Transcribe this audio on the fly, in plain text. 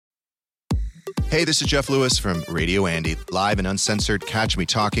Hey, this is Jeff Lewis from Radio Andy. Live and uncensored, catch me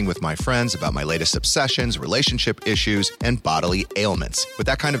talking with my friends about my latest obsessions, relationship issues, and bodily ailments. With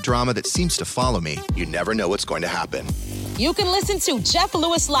that kind of drama that seems to follow me, you never know what's going to happen. You can listen to Jeff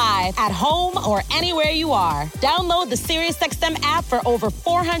Lewis live at home or anywhere you are. Download the SiriusXM app for over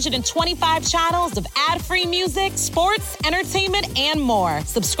 425 channels of ad-free music, sports, entertainment, and more.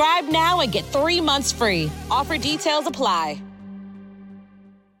 Subscribe now and get 3 months free. Offer details apply.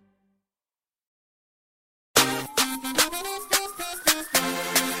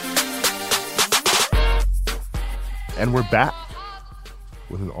 And we're back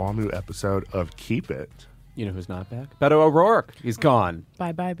with an all-new episode of Keep It. You know who's not back? Beto O'Rourke. He's gone.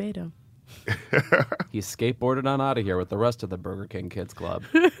 Bye-bye, Beto. He skateboarded on out of here with the rest of the Burger King Kids Club.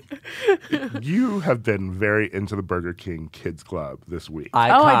 You have been very into the Burger King Kids Club this week.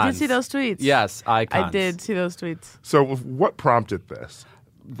 Icons. Oh, I did see those tweets. Yes, icons. I did see those tweets. So what prompted this?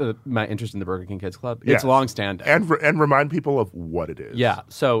 My interest in the Burger King Kids Club. Yes. It's long-standing. And remind people of what it is. Yeah.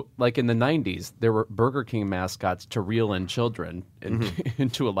 So, like in the 90s, there were Burger King mascots to reel in children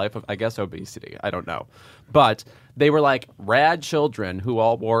into a life of, I guess, obesity. I don't know. But they were like rad children who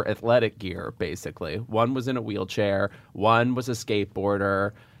all wore athletic gear, basically. One was in a wheelchair. One was a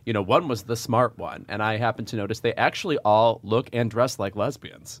skateboarder. You know, one was the smart one. And I happened to notice they actually all look and dress like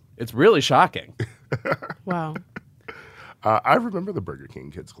lesbians. It's really shocking. Wow. I remember the Burger King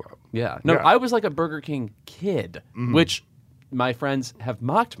Kids Club. Yeah. No, Yeah. I was like a Burger King kid, which my friends have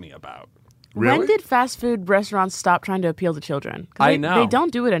mocked me about. Really? When did fast food restaurants stop trying to appeal to children? 'Cause I they, know. They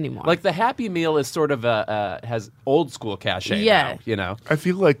don't do it anymore. Like the Happy Meal is sort of has old school cachet Yeah. now, you know? I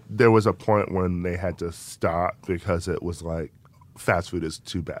feel like there was a point when they had to stop because it was like fast food is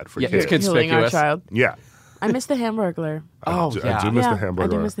too bad for Yeah, kids. it's killing our conspicuous. child. Yeah. I miss the Hamburglar. Oh, I do yeah. miss Yeah, the hamburger.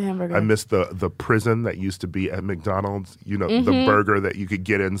 I do miss the hamburger. I miss the prison that used to be at McDonald's. You know, the burger that you could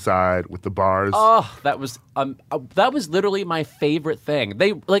get inside with the bars. Oh, that was literally my favorite thing.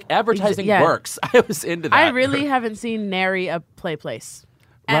 They like advertising Yeah. works. I was into that. I really haven't seen nary a play place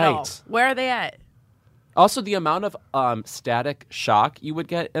at all. Right. Where are they at? Also, the amount of static shock you would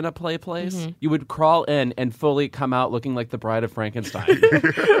get in a play place, you would crawl in and fully come out looking like the Bride of Frankenstein,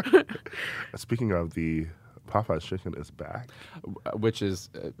 Speaking of, the Popeye's chicken is back, which is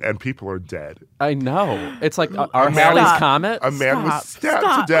and people are dead. I know it's like our man- Halley's Stop. Comet. A man was Stop. stabbed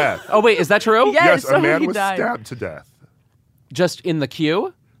Stop. to death. Oh wait, is that true? Yeah. Yes, a somebody man was died. stabbed to death. Just in the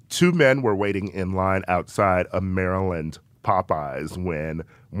queue. 2 men were waiting in line outside a Maryland Popeyes when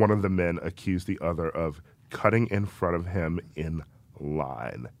one of the men accused the other of cutting in front of him in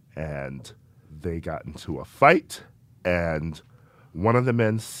line. And they got into a fight, and one of the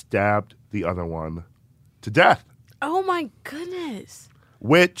men stabbed the other one to death, Oh my goodness.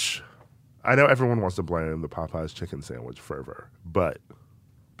 which I know everyone wants to blame the Popeyes chicken sandwich fervor, but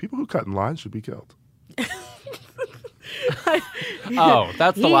people who cut in line should be killed. Oh,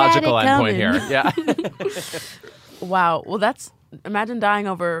 that's the He had logical it endpoint coming. here. Yeah. Wow. Well, imagine dying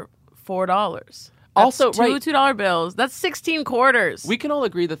over $4. Also, That's right. $2 bills. That's 16 quarters. We can all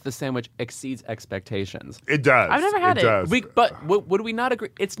agree that the sandwich exceeds expectations. It does. I've never had it. Does. Would we not agree?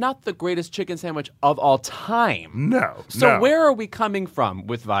 It's not the greatest chicken sandwich of all time. No. So no. where are we coming from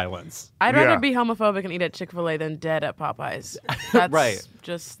with violence? I'd rather Yeah. be homophobic and eat at Chick-fil-A than dead at Popeyes. That's Right.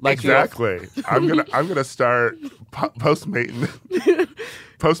 just Like Exactly. I'm gonna start postmating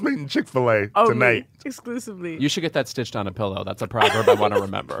Chick-fil-A only tonight. exclusively. You should get that stitched on a pillow. That's a proverb I want to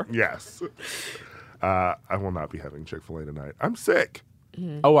remember. Yes. I will not be having Chick-fil-A tonight. I'm sick.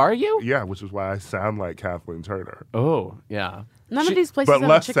 Oh, are you? Yeah, which is why I sound like Kathleen Turner, Oh, yeah. None of these places but have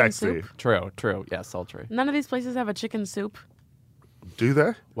less a chicken sexy. soup. True. Yeah, sultry. None of these places have a chicken soup. Do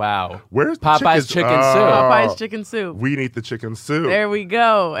they? Wow. Where's the Popeye's chicken soup? Popeyes chicken soup. We need the chicken soup. There we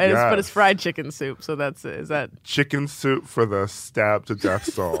go. And but it's Yes. fried chicken soup. So is that? Chicken soup for the stabbed to death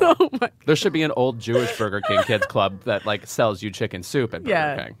soul. Oh my! There should be an old Jewish Burger King Kids Club that like sells you chicken soup at Burger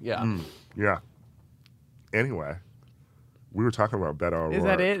Yeah. King. Yeah. Yeah. Anyway, we were talking about Beto O'Rourke. Is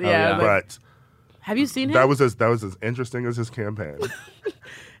that it? Oh, Yeah. yeah. like- But have you seen him? that was as interesting as his campaign.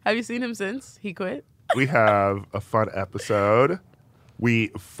 Have you seen him since he quit? We have a fun episode.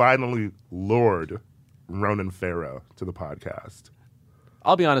 We finally lured Ronan Farrow to the podcast.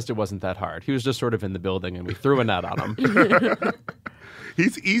 I'll be honest, it wasn't that hard. He was just sort of in the building and we threw a net on him.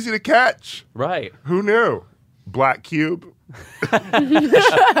 He's easy to catch. Right. Who knew? Black Cube.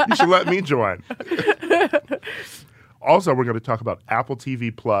 You should let me join. Also, we're going to talk about Apple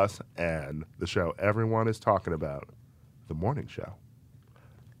TV Plus and the show everyone is talking about, The Morning Show.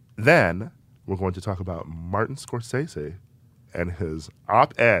 Then we're going to talk about Martin Scorsese and his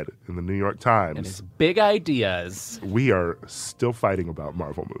op-ed in the New York Times. And his big ideas. We are still fighting about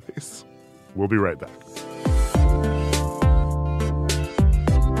Marvel movies. We'll be right back.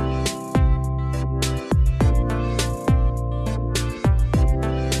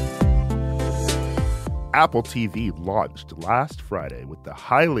 Apple TV launched last Friday with the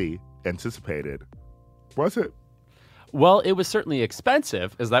highly anticipated, was it? Well, it was certainly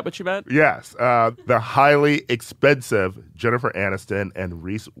expensive. Is that what you meant? Yes, the highly expensive Jennifer Aniston and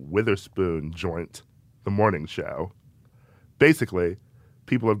Reese Witherspoon joint, The Morning Show. Basically,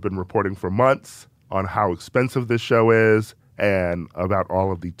 people have been reporting for months on how expensive this show is and about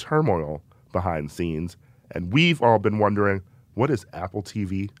all of the turmoil behind scenes. And we've all been wondering, what is Apple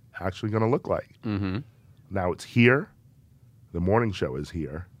TV actually going to look like? Mm-hmm. Now it's here. The Morning Show is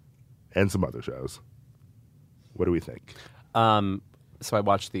here. And some other shows. What do we think? So I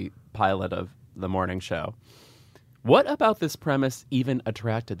watched the pilot of The Morning Show. What about this premise even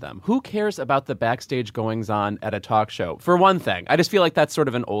attracted them? Who cares about the backstage goings-on at a talk show? For one thing, I just feel like that's sort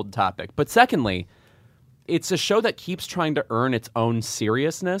of an old topic. But secondly, it's a show that keeps trying to earn its own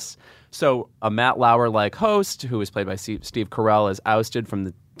seriousness. So a Matt Lauer-like host, who is played by Steve Carell, is ousted from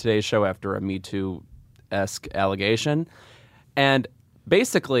the Today Show after a Me Too-esque allegation. And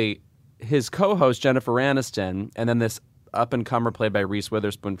basically, his co-host, Jennifer Aniston, and then this up-and-comer played by Reese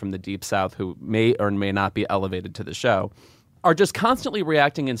Witherspoon from the Deep South, who may or may not be elevated to the show, are just constantly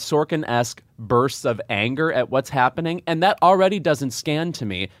reacting in Sorkin-esque bursts of anger at what's happening, and that already doesn't scan to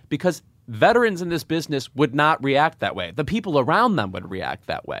me because veterans in this business would not react that way. The people around them would react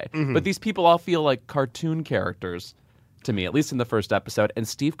that way. Mm-hmm. But these people all feel like cartoon characters to me, at least in the first episode. And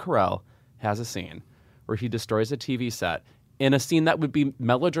Steve Carell has a scene where he destroys a TV set in a scene that would be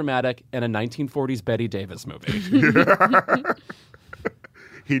melodramatic in a 1940s Bette Davis movie.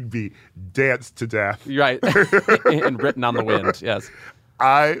 He'd be danced to death. Right. And written on the wind, yes.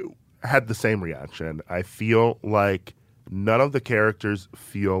 I had the same reaction. I feel like none of the characters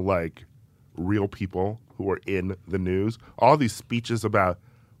feel like real people who are in the news. All these speeches about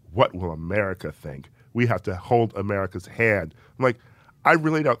what will America think? We have to hold America's hand. I'm like, I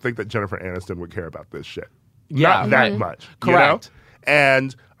really don't think that Jennifer Aniston would care about this shit. Yeah, not that much. Correct. You know?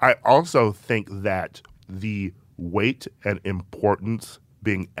 And I also think that the weight and importance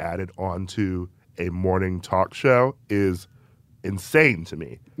being added onto a morning talk show is insane to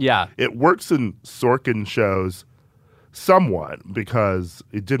me. Yeah. It works in Sorkin shows somewhat because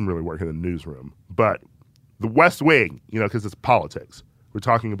it didn't really work in the newsroom. But the West Wing, because it's politics. We're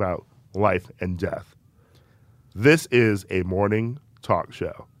talking about life and death. This is a morning talk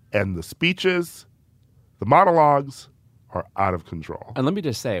show. And the speeches, the monologues are out of control. And let me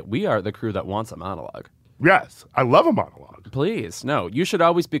just say, we are the crew that wants a monologue. Yes, I love a monologue. Please, no. You should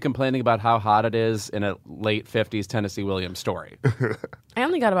always be complaining about how hot it is in a late 50s Tennessee Williams story. I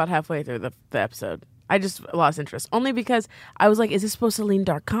only got about halfway through the episode. I just lost interest. Only because I was like, is this supposed to lean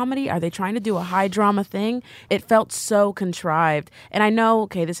dark comedy? Are they trying to do a high drama thing? It felt so contrived. And I know,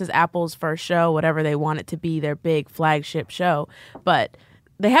 okay, this is Apple's first show, whatever they want it to be, their big flagship show. But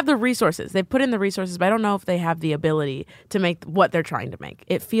they have the resources. They've put in the resources, but I don't know if they have the ability to make what they're trying to make.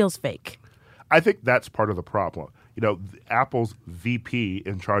 It feels fake. I think that's part of the problem. Apple's VP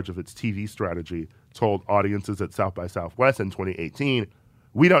in charge of its TV strategy told audiences at South by Southwest in 2018,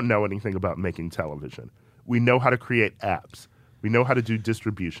 we don't know anything about making television. We know how to create apps. We know how to do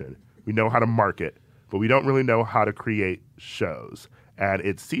distribution. We know how to market, but we don't really know how to create shows. And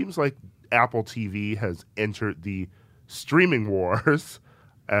it seems like Apple TV has entered the streaming wars,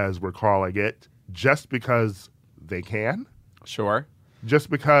 as we're calling it, just because they can. Sure. Just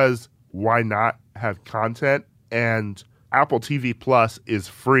because why not have content? And Apple TV Plus is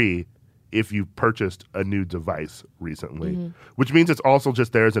free if you purchased a new device recently, which means it's also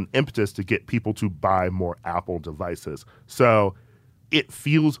just there's an impetus to get people to buy more Apple devices. So it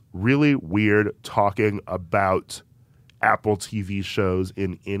feels really weird talking about Apple TV shows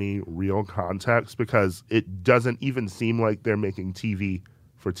in any real context because it doesn't even seem like they're making TV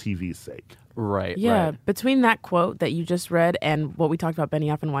for TV's sake. Right. Yeah, right. Between that quote that you just read and what we talked about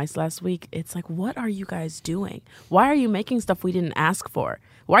Benioff and Weiss last week, it's like, what are you guys doing? Why are you making stuff we didn't ask for?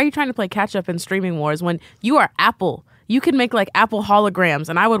 Why are you trying to play catch up in streaming wars when you are Apple? You can make like Apple holograms,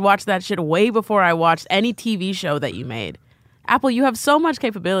 and I would watch that shit way before I watched any TV show that you made. Apple, you have so much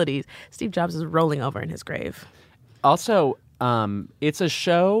capabilities. Steve Jobs is rolling over in his grave. Also, it's a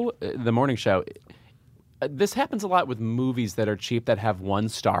show, The Morning Show. This happens a lot with movies that are cheap that have one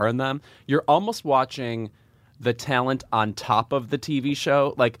star in them. You're almost watching the talent on top of the TV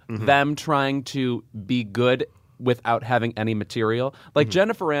show, like them trying to be good without having any material. Like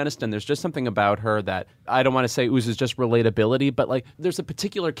Jennifer Aniston, there's just something about her that I don't want to say oozes just relatability, but like there's a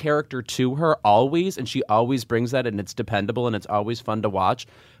particular character to her always, and she always brings that, and it's dependable, and it's always fun to watch.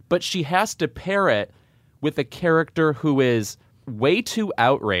 but she has to pair it with a character who is way too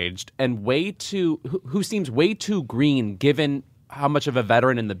outraged and who seems way too green given how much of a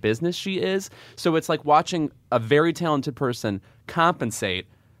veteran in the business she is. So it's like watching a very talented person compensate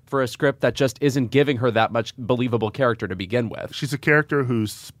for a script that just isn't giving her that much believable character to begin with. She's a character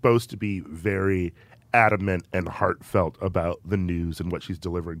who's supposed to be very adamant and heartfelt about the news and what she's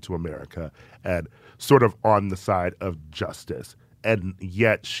delivering to America and sort of on the side of justice. And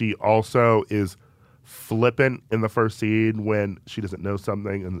yet she also is flippant in the first scene when she doesn't know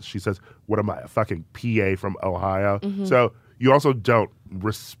something and she says, "What am I, a fucking PA from Ohio?" So you also don't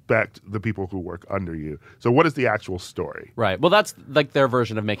respect the people who work under you. So what is the actual story? Right. Well, that's like their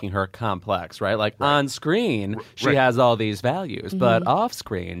version of making her complex, right? Like on screen, she has all these values, but off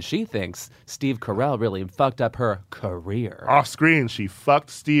screen, she thinks Steve Carell really fucked up her career. Off screen, she fucked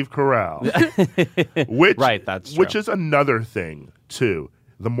Steve Carell. Which, Right, that's true. Which is another thing, too.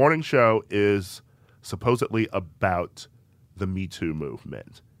 The morning show is supposedly about the Me Too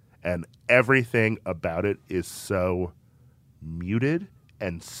movement. And everything about it is so muted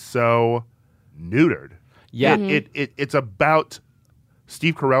and so neutered. Yeah. It's about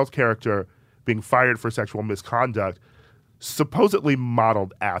Steve Carell's character being fired for sexual misconduct, supposedly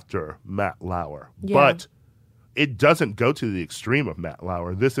modeled after Matt Lauer. Yeah. But it doesn't go to the extreme of Matt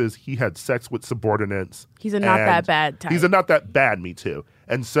Lauer. This is, he had sex with subordinates. He's a not and that bad type. He's a not that bad Me Too.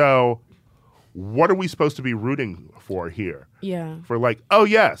 And so what are we supposed to be rooting for here? Yeah. For like, oh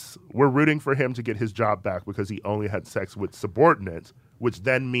yes, we're rooting for him to get his job back because he only had sex with subordinates, which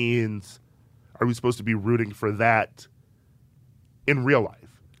then means, are we supposed to be rooting for that in real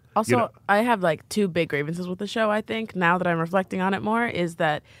life? Also, You know? I have like two big grievances with the show, I think, now that I'm reflecting on it more, is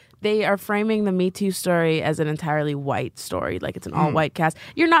that they are framing the Me Too story as an entirely white story. Like it's an all-white cast.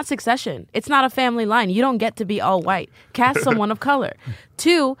 You're not Succession. It's not a family line. You don't get to be all white. Cast someone of color.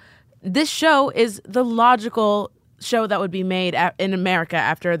 Two, this show is the logical show that would be made in America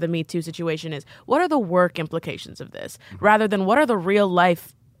after the Me Too situation is, what are the work implications of this? Rather than what are the real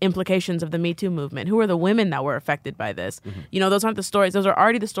life implications of the Me Too movement? Who are the women that were affected by this? You know, those aren't the stories. Those are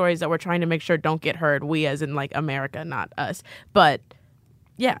already the stories that we're trying to make sure don't get heard. We as in like America, not us. But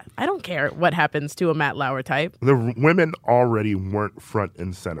yeah, I don't care what happens to a Matt Lauer type. The women already weren't front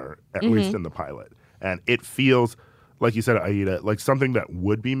and center, at least in the pilot. And it feels, like you said, Aida, like something that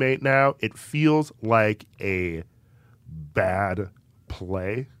would be made now. It feels like a bad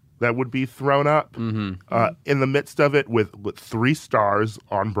play that would be thrown up in the midst of it with 3 stars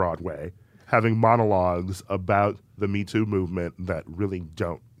on Broadway having monologues about the Me Too movement that really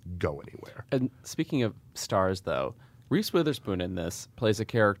don't go anywhere. And speaking of stars, though, Reese Witherspoon in this plays a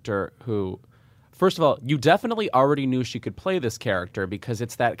character who, first of all, you definitely already knew she could play this character because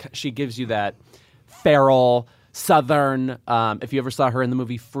it's that she gives you that feral, Southern. If you ever saw her in the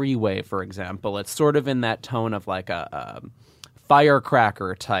movie Freeway, for example, it's sort of in that tone of like a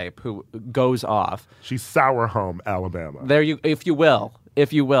firecracker type who goes off. She's Sour Home, Alabama. There you, if you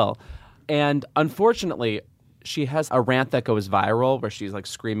will. And unfortunately, she has a rant that goes viral where she's like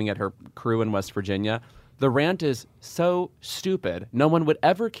screaming at her crew in West Virginia. The rant is so stupid. No one would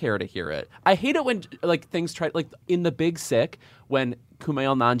ever care to hear it. I hate it when like things try, like in The Big Sick, when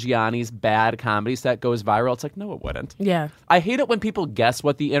Kumail Nanjiani's bad comedy set goes viral. It's like, no, it wouldn't. Yeah. I hate it when people guess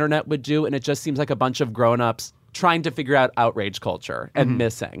what the internet would do, and it just seems like a bunch of grown-ups trying to figure out outrage culture and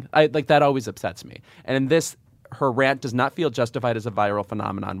missing. Like that always upsets me. And in this, her rant does not feel justified as a viral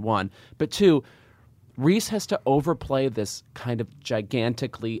phenomenon, 1. But 2, Reese has to overplay this kind of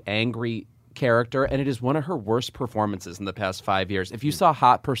gigantically angry character, and it is one of her worst performances in the past 5 years. If you saw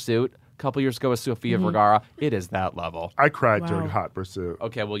Hot Pursuit a couple years ago with Sofia Vergara, it is that level. I cried during Hot Pursuit.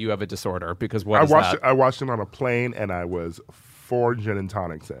 Okay, well, you have a disorder because I watched it on a plane, and I was 4 gin and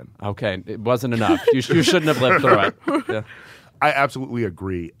tonics in. Okay, it wasn't enough. You shouldn't have lived through it. Yeah. I absolutely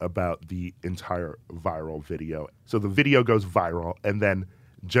agree about the entire viral video. So the video goes viral, and then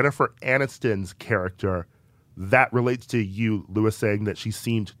Jennifer Aniston's character, that relates to you, Lewis, saying that she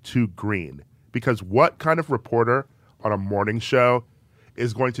seemed too green. Because what kind of reporter on a morning show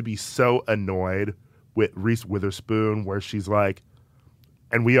is going to be so annoyed with Reese Witherspoon where she's like,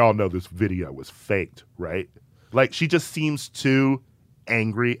 and we all know this video was faked, right? Like, she just seems too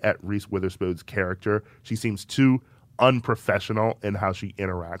angry at Reese Witherspoon's character. She seems too unprofessional in how she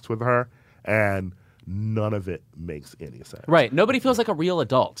interacts with her, and none of it makes any sense. Right. Nobody feels like a real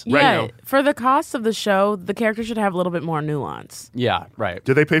adult. Yeah. Right? For the cost of the show, the character should have a little bit more nuance. Yeah, right.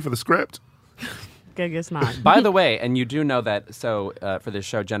 Did they pay for the script? I guess not. By the way, and you do know that, so for this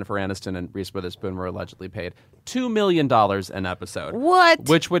show, Jennifer Aniston and Reese Witherspoon were allegedly paid $2 million an episode. What?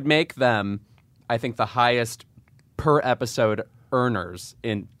 Which would make them, I think, the highest per episode earners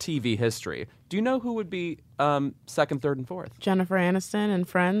in TV history. Do you know who would be second, third, and fourth? Jennifer Aniston and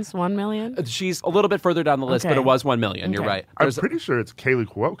Friends, 1 million. She's a little bit further down the list, but Okay. it was 1 million. You're Okay. right. I'm pretty sure it's Kaylee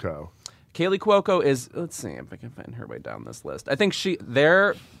Cuoco. Kaylee Cuoco is, let's see if I can find her way down this list. I think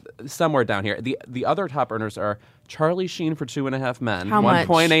they're somewhere down here. The other top earners are Charlie Sheen for 2.5 Men, How much?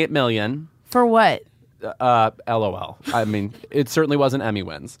 1.8 million. For what? LOL. I mean, it certainly wasn't Emmy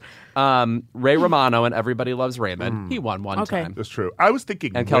wins. Ray Romano and Everybody Loves Raymond. He won one Okay. time. That's true. I was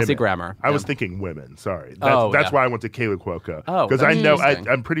thinking And Kelsey women. Grammer. I was Yeah. thinking women. Sorry. Oh, That's yeah. why I went to Kaylee Cuoco. Oh, because I know interesting.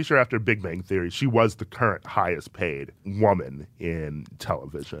 I'm pretty sure after Big Bang Theory, she was the current highest paid woman in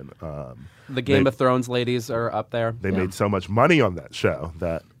television. The Game of Thrones ladies are up there. They made so much money on that show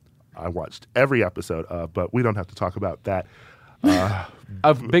that I watched every episode of, but we don't have to talk about that.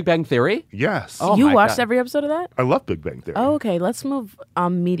 Of Big Bang Theory? Yes. Oh You my watched God. every episode of that? I love Big Bang Theory. Oh, okay. Let's move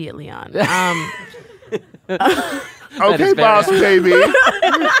immediately on. okay, is very- boss baby.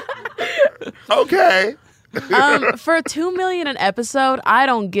 Okay. For $2 million an episode, I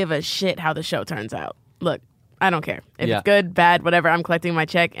don't give a shit how the show turns out. Look, I don't care. If Yeah. it's good, bad, whatever, I'm collecting my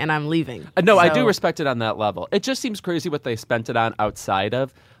check and I'm leaving. No, I do So- respect it on that level. It just seems crazy what they spent it on outside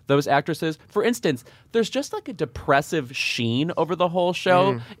of those actresses. For instance, there's just like a depressive sheen over the whole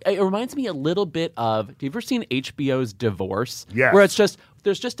show. It reminds me a little bit of, have you ever seen HBO's Divorce? Yes. Where it's just,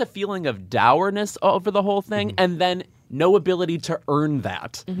 there's just a feeling of dourness over the whole thing and then no ability to earn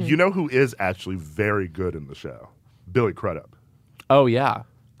that. You know who is actually very good in the show? Billy Crudup. Oh, yeah.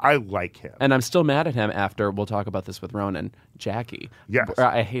 I like him. And I'm still mad at him after, we'll talk about this with Ronan, Jackie. Yes.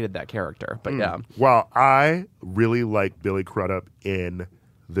 I hated that character, but yeah. Well, I really like Billy Crudup in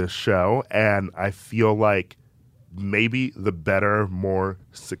this show, and I feel like maybe the better, more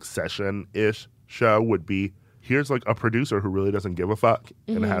Succession-ish show would be here's like a producer who really doesn't give a fuck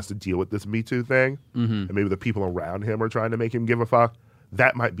and has to deal with this Me Too thing, and maybe the people around him are trying to make him give a fuck.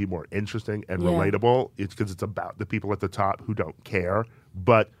 That might be more interesting and Yeah. relatable. It's because it's about the people at the top who don't care.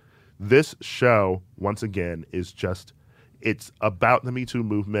 But this show, once again, is just it's about the Me Too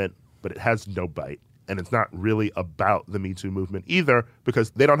movement, but it has no bite. And it's not really about the Me Too movement either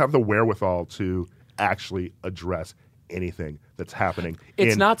because they don't have the wherewithal to actually address anything that's happening.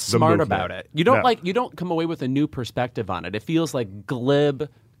 It's in not the smart movement. about it. You don't No. you don't come away with a new perspective on it. It feels like glib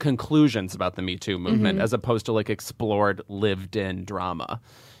conclusions about the Me Too movement as opposed to like explored, lived in drama.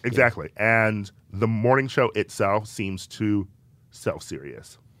 Exactly. And the morning show itself seems too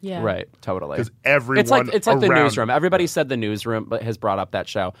self-serious. Yeah. Right, totally. Because everyone It's like the around- Newsroom. Everybody said the Newsroom has brought up that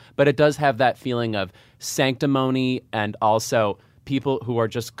show, but it does have that feeling of sanctimony and also people who are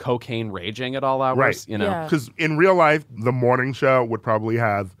just cocaine raging at all hours. Right. You know, Yeah. Because in real life, the morning show would probably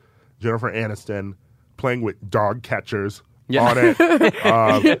have Jennifer Aniston playing with dog catchers Yeah. on it.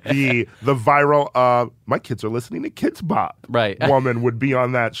 The viral my kids are listening to Kids Bop Right. woman would be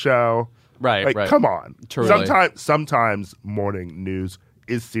on that show. Right, Like, right. come on. Truly. Sometimes morning news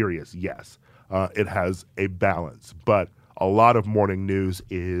is serious. Yes, it has a balance, but a lot of morning news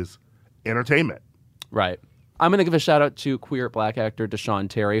is entertainment. Right. I'm going to give a shout out to queer black actor Deshaun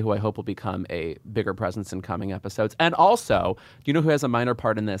Terry, who I hope will become a bigger presence in coming episodes. And also, do you know who has a minor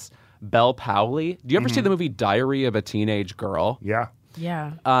part in this? Belle Powley. Do you ever see the movie Diary of a Teenage Girl? Yeah.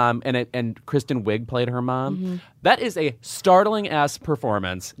 Yeah. And Kristen Wiig played her mom. That is a startling ass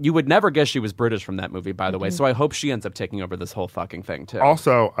performance. You would never guess she was British from that movie, by the way. So I hope she ends up taking over this whole fucking thing too.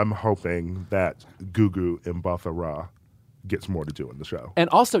 Also, I'm hoping that Gugu Mbatha Raw gets more to do in the show. And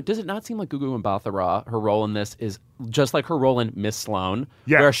also, does it not seem like Gugu Mbatha Raw, her role in this is just like her role in Miss Sloane,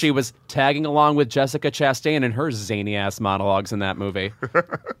 Yes. where she was tagging along with Jessica Chastain in her zany ass monologues in that movie.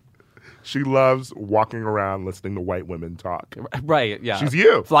 She loves walking around listening to white women talk. Right? Yeah. She's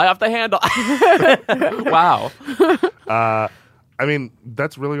you. Fly off the handle. Wow. I mean,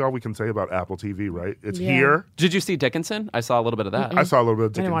 that's really all we can say about Apple TV, right? It's Yeah. here. Did you see Dickinson? I saw a little bit of that. I saw a little bit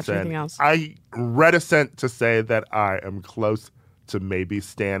of I didn't watch Dickinson. anything else. I reticent to say that I am close to maybe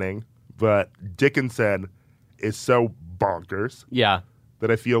standing, but Dickinson is so bonkers Yeah. that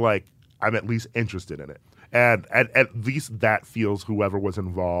I feel like I'm at least interested in it. And at least that feels whoever was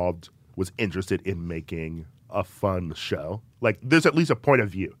involved was interested in making a fun show. Like, there's at least a point of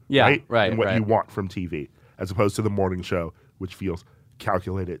view, Yeah, right? right, And what right. you want from TV, as opposed to the morning show, which feels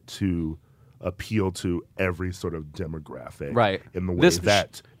calculated to appeal to every sort of demographic Right. in the way This-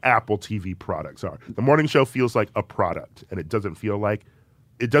 that Apple TV products are. The morning show feels like a product, and it doesn't feel like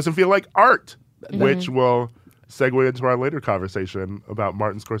art, which will segue into our later conversation about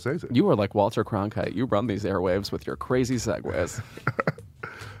Martin Scorsese. You are like Walter Cronkite. You run these airwaves with your crazy segues.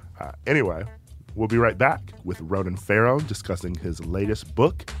 Anyway, we'll be right back with Ronan Farrow discussing his latest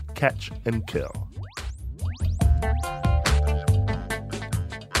book, Catch and Kill.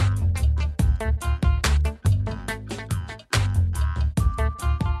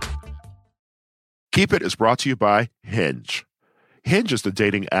 Keep It is brought to you by Hinge. Hinge is the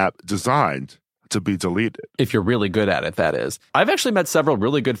dating app designed to be deleted. If you're really good at it, that is. I've actually met several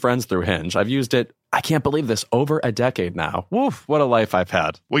really good friends through Hinge. I've used it, I can't believe this, over a decade now. Woof, what a life I've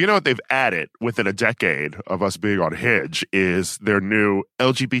had. Well, you know what they've added within a decade of us being on Hinge is their new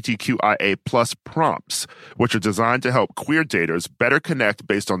LGBTQIA plus prompts, which are designed to help queer daters better connect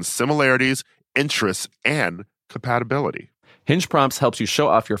based on similarities, interests, and compatibility. Hinge Prompts helps you show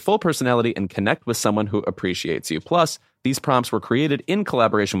off your full personality and connect with someone who appreciates you. Plus, these prompts were created in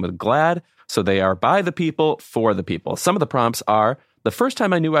collaboration with GLAAD, so they are by the people, for the people. Some of the prompts are, the first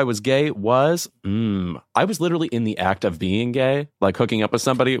time I knew I was gay was, I was literally in the act of being gay, like hooking up with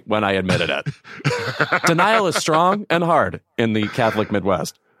somebody when I admitted it. Denial is strong and hard in the Catholic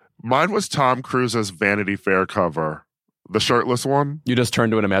Midwest. Mine was Tom Cruise's Vanity Fair cover, the shirtless one. You just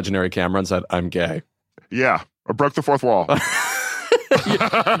turned to an imaginary camera and said, I'm gay. Yeah, I broke the fourth wall.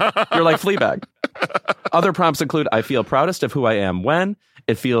 You're like Fleabag. Other prompts include, I feel proudest of who I am when.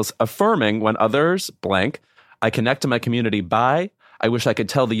 It feels affirming when others blank. I connect to my community by. I wish I could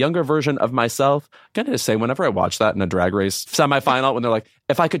tell the younger version of myself. I'm going to say, whenever I watch that in a Drag Race semifinal, when they're like,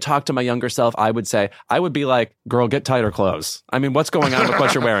 if I could talk to my younger self, I would be like, girl, get tighter clothes. I mean, what's going on with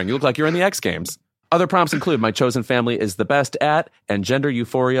what you're wearing? You look like you're in the X Games. Other prompts include, my chosen family is the best at, and gender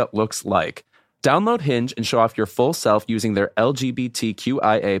euphoria looks like. Download Hinge and show off your full self using their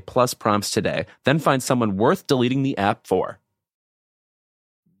LGBTQIA plus prompts today. Then find someone worth deleting the app for.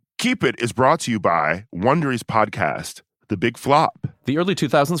 Keep It is brought to you by Wondery's podcast, The Big Flop. The early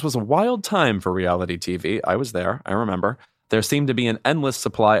 2000s was a wild time for reality TV. I was there. I remember. There seemed to be an endless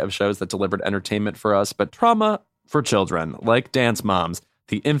supply of shows that delivered entertainment for us, but trauma for children, like Dance Moms,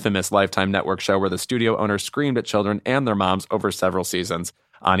 the infamous Lifetime Network show where the studio owners screamed at children and their moms over several seasons.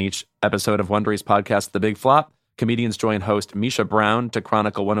 On each episode of Wondery's podcast, The Big Flop, comedians join host Misha Brown to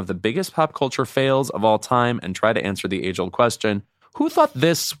chronicle one of the biggest pop culture fails of all time and try to answer the age-old question, who thought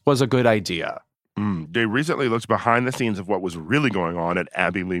this was a good idea? They recently looked behind the scenes of what was really going on at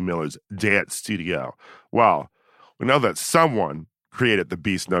Abby Lee Miller's dance studio. Well, we know that someone created the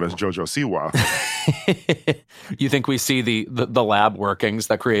beast known as JoJo Siwa. You think we see the lab workings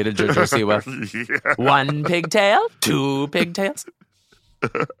that created JoJo Siwa? Yeah. One pigtail, two pigtails.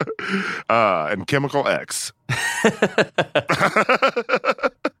 And Chemical X.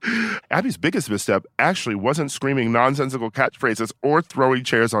 Abby's biggest misstep actually wasn't screaming nonsensical catchphrases or throwing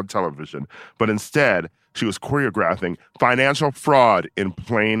chairs on television, but instead, she was choreographing financial fraud in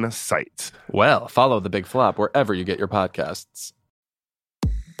plain sight. Well, follow The Big Flop wherever you get your podcasts.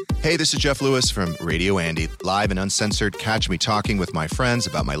 Hey, this is Jeff Lewis from Radio Andy, live and uncensored. Catch me talking with my friends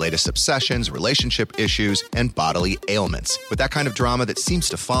about my latest obsessions, relationship issues, and bodily ailments. With that kind of drama that seems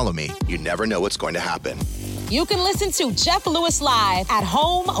to follow me, you never know what's going to happen. You can listen to Jeff Lewis live at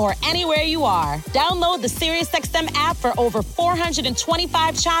home or anywhere you are. Download the SiriusXM app for over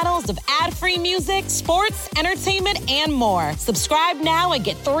 425 channels of ad-free music, sports, entertainment, and more. Subscribe now and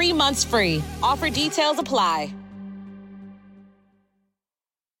get 3 months free. Offer details apply.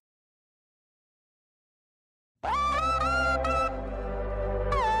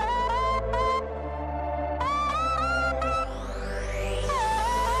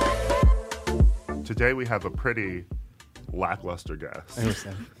 Today we have a pretty lackluster guest.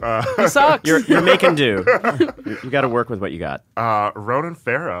 He sucks. You're making do. You got to work with what you got. Ronan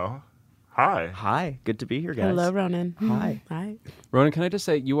Farrow. Hi. Hi. Good to be here, guys. Hello, Ronan. Hi. Hi. Ronan, can I just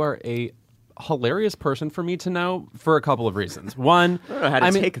say you are a hilarious person for me to know for a couple of reasons. One, I don't know how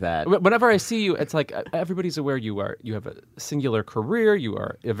to take that. Whenever I see you, it's like everybody's aware you have a singular career, you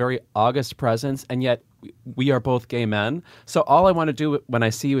are a very august presence, and yet we are both gay men. So all I want to do when I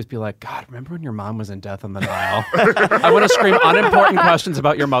see you is be like, God, remember when your mom was in Death on the Nile? I want to scream unimportant questions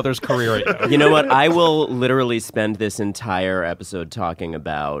about your mother's career at you. You know what? I will literally spend this entire episode talking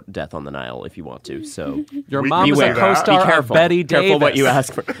about Death on the Nile if you want to. So your mom is a beware. co-star Be careful. of Betty Davis. Careful what you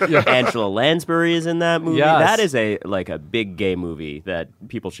ask for. Angela Lansbury is in that movie. Yes. That is a big gay movie that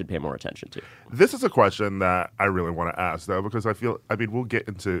people should pay more attention to. This is a question that I really want to ask, though, because we'll get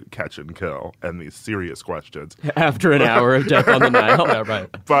into Catch and Kill and these serious questions. After an hour of Death on the Nile. Yeah, right.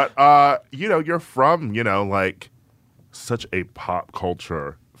 But, you're from, such a pop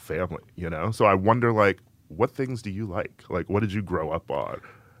culture family, So I wonder, what things do you like? What did you grow up on?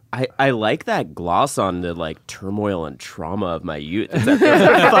 I like that gloss on the turmoil and trauma of my youth. It's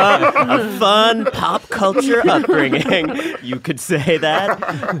a fun pop culture upbringing. You could say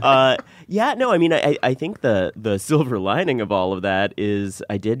that. Yeah, no, I mean, I think the silver lining of all of that is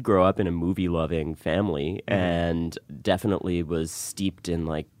I did grow up in a movie-loving family and definitely was steeped in,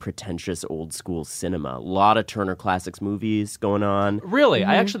 like, pretentious old-school cinema. A lot of Turner Classics movies going on. Really?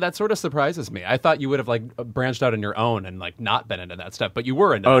 That sort of surprises me. I thought you would have, like, branched out on your own and, like, not been into that stuff, but you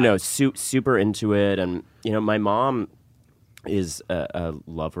were into that. Oh, no, super into it. And, you know, my mom is a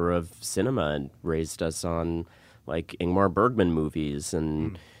lover of cinema and raised us on, like, Ingmar Bergman movies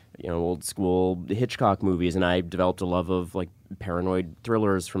and, you know, old school Hitchcock movies. And I developed a love of, like, paranoid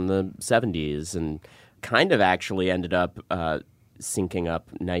thrillers from the 70s and kind of actually ended up syncing up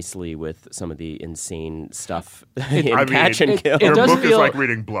nicely with some of the insane stuff in Catch and Kill. Your does book is feel- like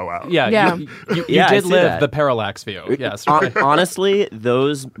reading Blowout. Yeah. You Yeah, I did see live that. the parallax view. Yes. Honestly,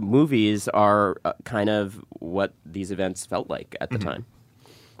 those movies are kind of what these events felt like at the time.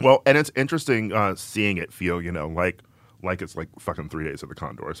 Well, and it's interesting seeing it feel, you know, like it's like fucking 3 Days of the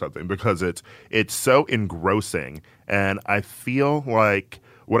Condor or something, because it's so engrossing. And I feel like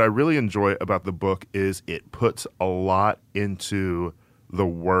what I really enjoy about the book is it puts a lot into the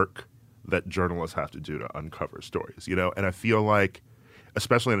work that journalists have to do to uncover stories, you know? And I feel like,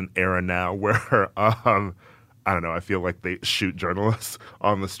 especially in an era now where, I don't know, I feel like they shoot journalists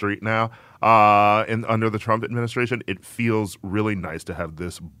on the street now. And under the Trump administration, it feels really nice to have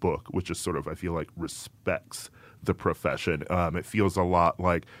this book, which is sort of, I feel like, respects the profession. It feels a lot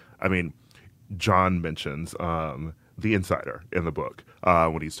like, I mean, John mentions The Insider in the book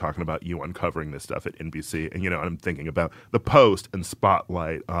when he's talking about you uncovering this stuff at NBC. And, you know, I'm thinking about The Post and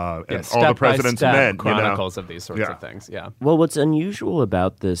Spotlight and all the President's Men. Chronicles of these sorts Yeah. of things, yeah. Well, what's unusual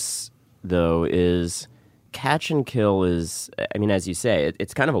about this, though, is Catch and Kill is, I mean, as you say,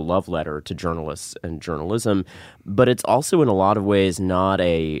 it's kind of a love letter to journalists and journalism, but it's also in a lot of ways not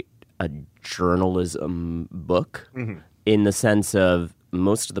a journalism book in the sense of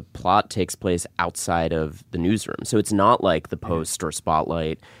most of the plot takes place outside of the newsroom. So it's not like The Post or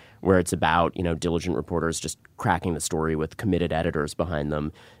Spotlight where it's about, you know, diligent reporters just cracking the story with committed editors behind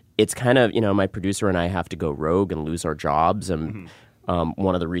them. It's kind of, you know, my producer and I have to go rogue and lose our jobs. And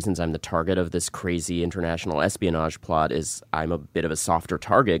one of the reasons I'm the target of this crazy international espionage plot is I'm a bit of a softer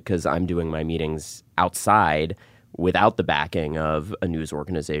target because I'm doing my meetings outside without the backing of a news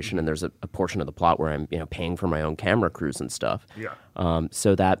organization, and there's a portion of the plot where I'm, you know, paying for my own camera crews and stuff. Yeah.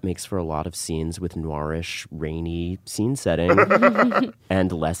 So that makes for a lot of scenes with noirish, rainy scene setting,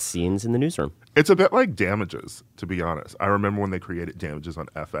 and less scenes in the newsroom. It's a bit like Damages, to be honest. I remember when they created Damages on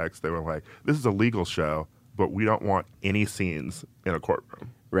FX, they were like, this is a legal show, but we don't want any scenes in a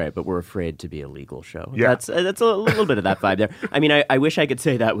courtroom. Right, but we're afraid to be a legal show. Yeah. That's a little bit of that vibe there. I mean, I wish I could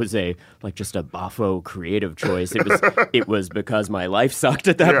say that was just a boffo creative choice. It was because my life sucked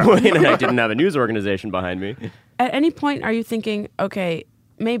at that point and I didn't have a news organization behind me. At any point, are you thinking, okay,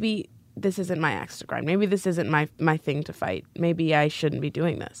 maybe this isn't my axe to grind. Maybe this isn't my thing to fight. Maybe I shouldn't be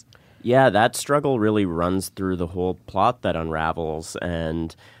doing this. Yeah, that struggle really runs through the whole plot that unravels.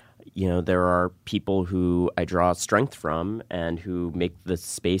 And, you know, there are people who I draw strength from and who make the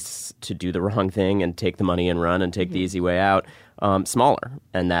space to do the wrong thing and take the money and run and take the easy way out smaller.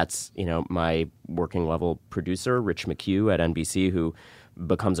 And that's, you know, my working level producer, Rich McHugh at NBC, who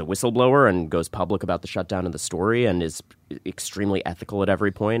becomes a whistleblower and goes public about the shutdown of the story and is extremely ethical at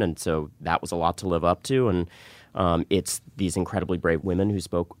every point. And so that was a lot to live up to. And it's these incredibly brave women who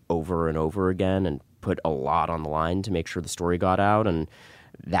spoke over and over again and put a lot on the line to make sure the story got out, and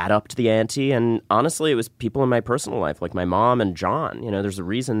that upped the ante. And honestly, it was people in my personal life, like my mom and John. You know, there's a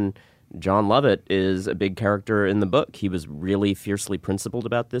reason John Lovett is a big character in the book. He was really fiercely principled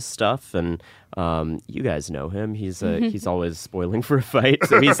about this stuff, and you guys know him. He's always spoiling for a fight,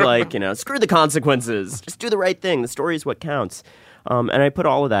 so he's like, you know, screw the consequences, just do the right thing. The story is what counts. And I put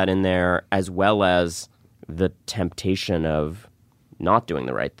all of that in there, as well as the temptation of not doing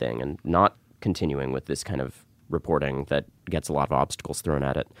the right thing and not continuing with this kind of reporting that gets a lot of obstacles thrown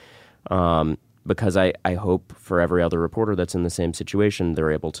at it. Because I hope for every other reporter that's in the same situation,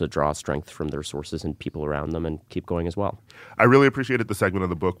 they're able to draw strength from their sources and people around them and keep going as well. I really appreciated the segment of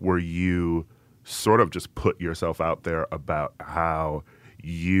the book where you sort of just put yourself out there about how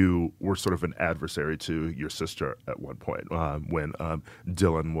you were sort of an adversary to your sister at one point when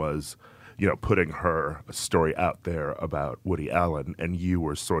Dylan was, you know, putting her story out there about Woody Allen, and you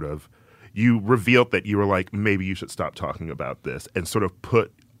were sort of, you revealed that you were like, maybe you should stop talking about this, and sort of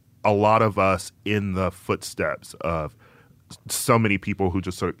put a lot of us in the footsteps of so many people who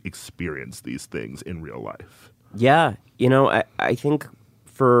just sort of experience these things in real life. Yeah. You know, I think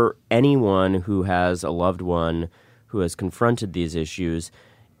for anyone who has a loved one who has confronted these issues,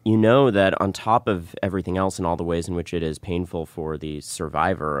 you know that on top of everything else and all the ways in which it is painful for the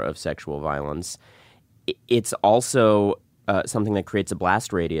survivor of sexual violence, it's also something that creates a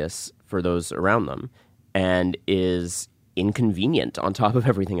blast radius for those around them and is inconvenient on top of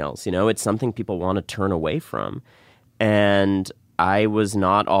everything else. You know, it's something people want to turn away from. And I was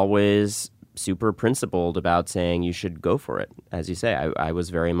not always super principled about saying you should go for it. As you say, I was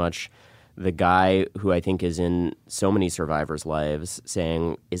very much the guy who I think is in so many survivors' lives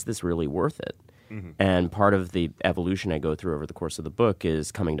saying, is this really worth it? Mm-hmm. And part of the evolution I go through over the course of the book is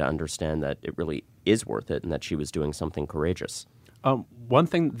coming to understand that it really is worth it and that she was doing something courageous. One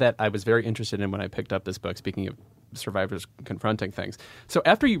thing that I was very interested in when I picked up this book, speaking of survivors confronting things. So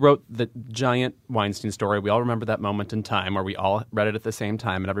after you wrote the giant Weinstein story, we all remember that moment in time where we all read it at the same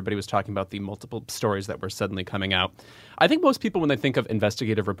time and everybody was talking about the multiple stories that were suddenly coming out. I think most people, when they think of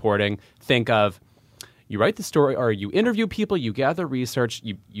investigative reporting, think of you write the story or you interview people, you gather research,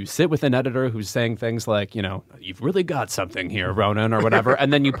 you sit with an editor who's saying things like, you know, you've really got something here, Ronan, or whatever,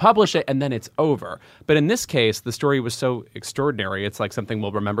 and then you publish it and then it's over. But in this case, the story was so extraordinary. It's like something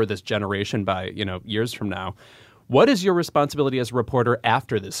we'll remember this generation by, you know, years from now. What is your responsibility as a reporter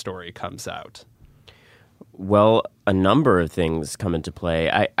after this story comes out? Well, a number of things come into play.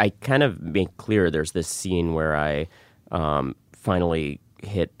 I kind of make clear there's this scene where I finally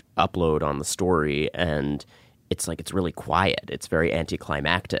hit upload on the story, and it's like it's really quiet. It's very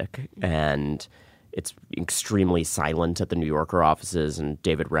anticlimactic, and it's extremely silent at the New Yorker offices. And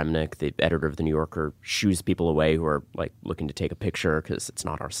David Remnick, the editor of the New Yorker, shoos people away who are like looking to take a picture because it's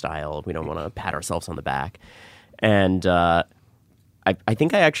not our style. We don't want to pat ourselves on the back. And I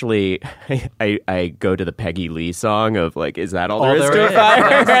think I actually I go to the Peggy Lee song of like, is that all there is to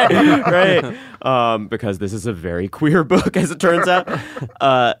it? Right. Because this is a very queer book, as it turns out.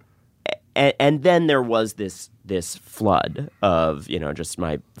 And then there was this flood of, you know, just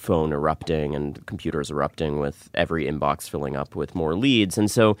my phone erupting and computers erupting with every inbox filling up with more leads. And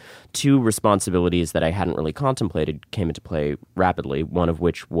so two responsibilities that I hadn't really contemplated came into play rapidly, one of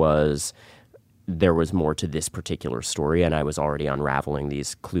which was there was more to this particular story, and I was already unraveling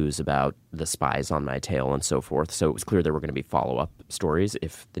these clues about the spies on my tail and so forth. So it was clear there were going to be follow-up stories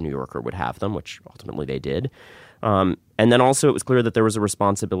if the New Yorker would have them, which ultimately they did. And then also it was clear that there was a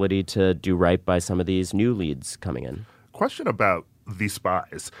responsibility to do right by some of these new leads coming in. Question about the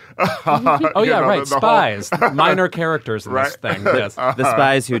spies. Oh, yeah, right. Spies. Minor characters in this thing. Yes. The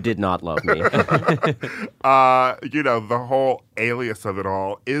spies who did not love me. You know, the whole alias of it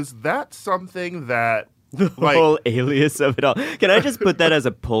all. Is that something that... The whole alias of it all. Can I just put that as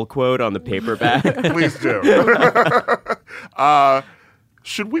a pull quote on the paperback? Please do.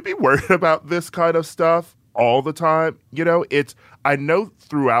 Should we be worried about this kind of stuff all the time? You know, I know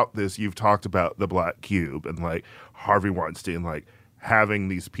throughout this you've talked about the Black Cube and like Harvey Weinstein, like having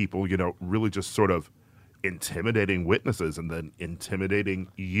these people, you know, really just sort of intimidating witnesses and then intimidating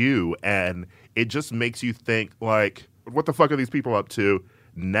you. And it just makes you think like, what the fuck are these people up to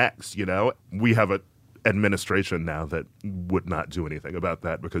next? You know, we have a administration now that would not do anything about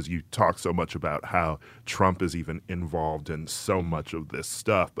that because you talk so much about how Trump is even involved in so much of this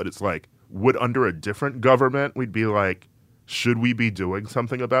stuff. But it's like, would under a different government, we'd be like, should we be doing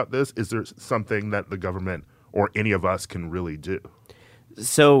something about this? Is there something that the government or any of us can really do?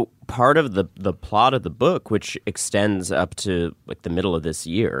 So part of the plot of the book, which extends up to like the middle of this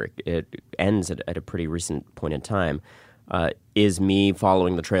year, it ends at a pretty recent point in time, is me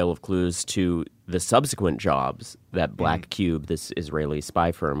following the trail of clues to the subsequent jobs that Black Cube, this Israeli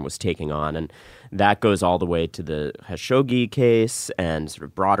spy firm, was taking on. And that goes all the way to the Khashoggi case and sort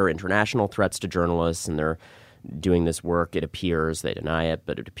of broader international threats to journalists. And they're doing this work, it appears, they deny it,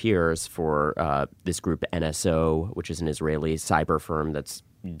 but it appears for this group NSO, which is an Israeli cyber firm that's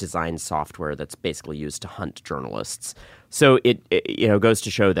designed software that's basically used to hunt journalists. So it you know, goes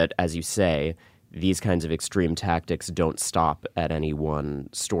to show that, as you say, these kinds of extreme tactics don't stop at any one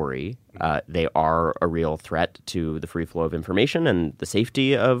story. They are a real threat to the free flow of information and the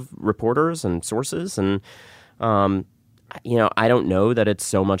safety of reporters and sources. And, you know, I don't know that it's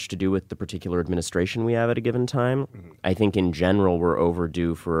so much to do with the particular administration we have at a given time. Mm-hmm. I think in general we're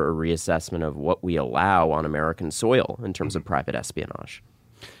overdue for a reassessment of what we allow on American soil in terms of private espionage.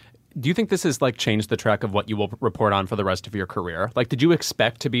 Do you think this has like changed the track of what you will report on for the rest of your career? Like, did you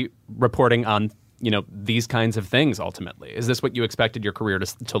expect to be reporting on, you know, these kinds of things ultimately? Is this what you expected your career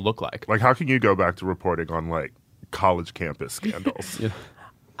to look like? Like, how can you go back to reporting on like college campus scandals? Yeah.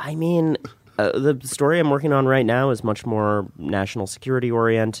 I mean, the story I'm working on right now is much more national security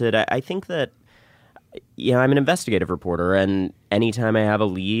oriented. I think that, you know, I'm an investigative reporter, and anytime I have a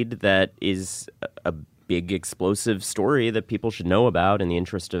lead that is a big explosive story that people should know about in the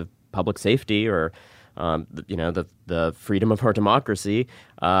interest of public safety or the freedom of our democracy,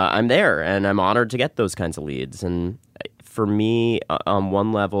 I'm there, and I'm honored to get those kinds of leads. And for me, on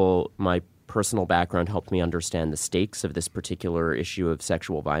one level, my personal background helped me understand the stakes of this particular issue of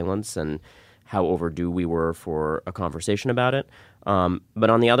sexual violence and how overdue we were for a conversation about it. But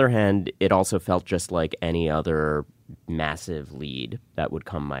on the other hand, it also felt just like any other massive lead that would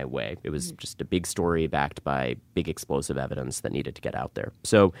come my way. It was just a big story backed by big explosive evidence that needed to get out there.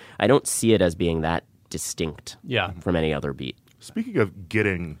 So I don't see it as being that distinct from any other beat. Speaking of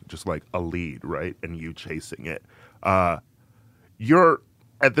getting just like a lead, right, and you chasing it, you're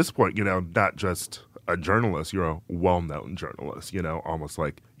at this point, not just a journalist, you're a well-known journalist, almost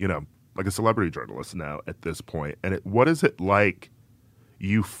like a celebrity journalist now at this point. And what is it like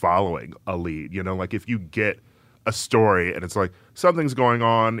you following a lead? Like if you get a story and it's like something's going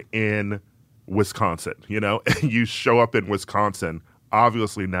on in Wisconsin, and you show up in Wisconsin,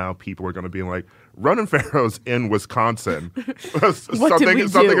 obviously now people are going to be like, Ronan Farrow's in Wisconsin. something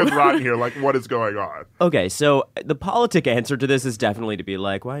is rotten here. Like, what is going on? Okay, so the politic answer to this is definitely to be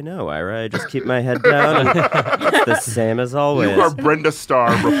like, why no, Ira? I just keep my head down and it's the same as always. You are Brenda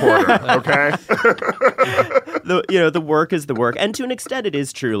Starr reporter, okay? The work is the work. And to an extent, it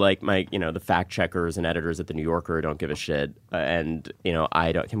is true. Like the fact checkers and editors at The New Yorker don't give a shit. And,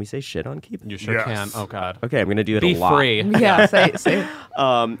 I don't. Can we say shit on Keep? You sure can. Oh, God. Okay, I'm going to do it Be a lot. free. Yeah, say.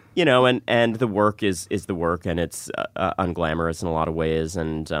 And the work is the work, and it's unglamorous in a lot of ways,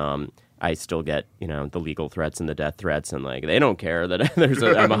 and I still get the legal threats and the death threats, and like they don't care that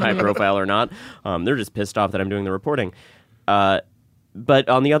I'm a high profile or not. They're just pissed off that I'm doing the reporting. But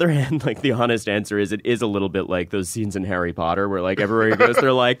on the other hand, like the honest answer is it is a little bit like those scenes in Harry Potter where like everywhere he goes,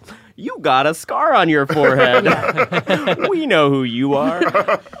 they're like, "You got a scar on your forehead. We know who you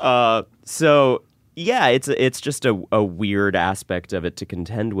are." So. Yeah, it's just a weird aspect of it to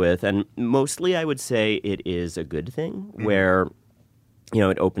contend with. And mostly I would say it is a good thing where,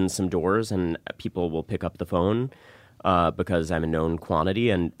 it opens some doors and people will pick up the phone because I'm a known quantity.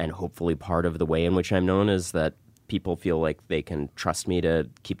 And hopefully part of the way in which I'm known is that people feel like they can trust me to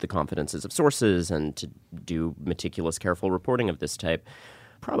keep the confidences of sources and to do meticulous, careful reporting of this type.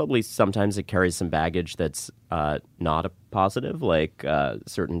 Probably sometimes it carries some baggage that's not a positive, like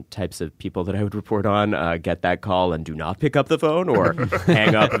certain types of people that I would report on get that call and do not pick up the phone or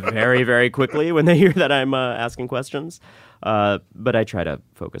hang up very, very quickly when they hear that I'm asking questions. But I try to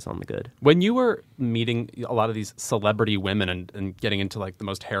focus on the good. When you were meeting a lot of these celebrity women and getting into like the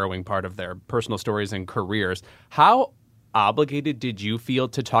most harrowing part of their personal stories and careers, how obligated did you feel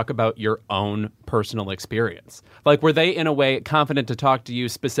to talk about your own personal experience? Like, were they in a way confident to talk to you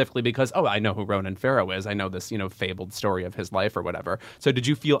specifically because, I know who Ronan Farrow is. I know this, fabled story of his life or whatever. So did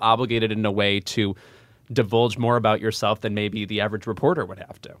you feel obligated in a way to divulge more about yourself than maybe the average reporter would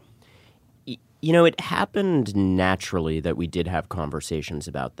have to? It happened naturally that we did have conversations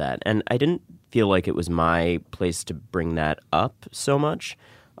about that. And I didn't feel like it was my place to bring that up so much.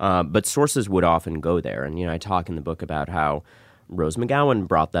 But sources would often go there. And, I talk in the book about how Rose McGowan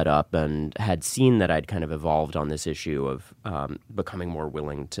brought that up and had seen that I'd kind of evolved on this issue of becoming more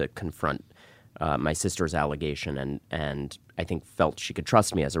willing to confront my sister's allegation and I think felt she could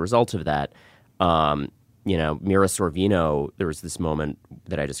trust me as a result of that. Mira Sorvino, there was this moment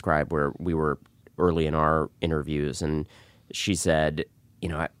that I described where we were early in our interviews and she said,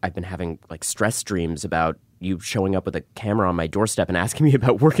 I've been having like stress dreams about you showing up with a camera on my doorstep and asking me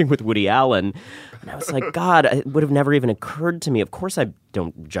about working with Woody Allen. And I was like, God, it would have never even occurred to me. Of course I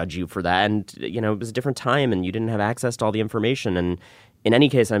don't judge you for that. And, it was a different time and you didn't have access to all the information. And in any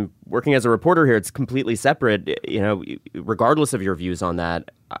case, I'm working as a reporter here. It's completely separate. Regardless of your views on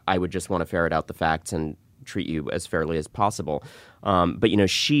that, I would just want to ferret out the facts and treat you as fairly as possible. But,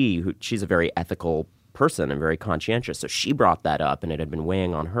 she's a very ethical person and very conscientious. So she brought that up and it had been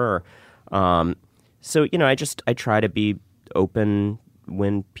weighing on her. So, I try to be open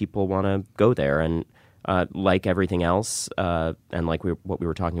when people want to go there. And like everything else, and like what we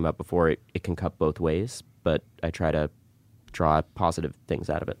were talking about before, it can cut both ways. But I try to draw positive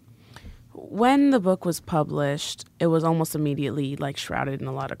things out of it. When the book was published, it was almost immediately like shrouded in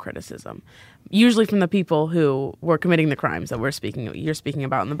a lot of criticism, usually from the people who were committing the crimes that you're speaking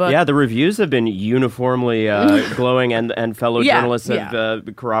about in the book. Yeah, the reviews have been uniformly glowing, and fellow journalists have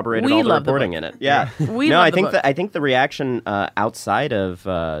corroborated all the reporting in it. Yeah, I think the reaction outside of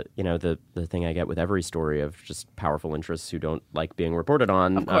the thing I get with every story of just powerful interests who don't like being reported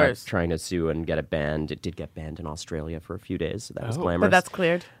on, trying to sue and get it banned. It did get banned in Australia for a few days, so that was glamorous. But that's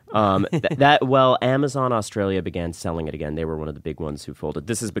cleared. Amazon Australia began selling it again. They were one of the big ones who folded.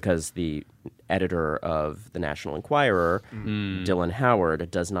 This is because the editor of the National Enquirer, Dylan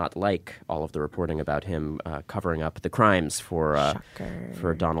Howard, does not like all of the reporting about him covering up the crimes for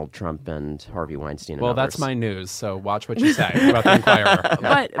Donald Trump and Harvey Weinstein. Well, and that's others. my news, so watch what you say about the Enquirer.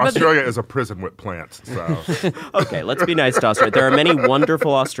 But Australia is a prison with plants, so Okay, let's be nice to Australia. There are many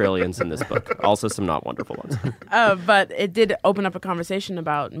wonderful Australians in this book, also some not wonderful ones. but it did open up a conversation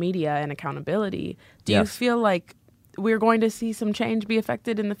about media and accountability. Do you Yes. feel like we're going to see some change be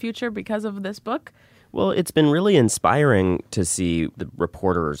affected in the future because of this book? Well, it's been really inspiring to see the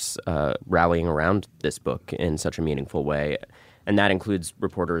reporters rallying around this book in such a meaningful way. And that includes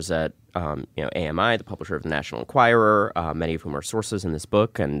reporters at AMI, the publisher of the National Enquirer, many of whom are sources in this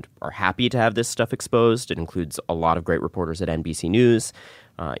book and are happy to have this stuff exposed. It includes a lot of great reporters at NBC News.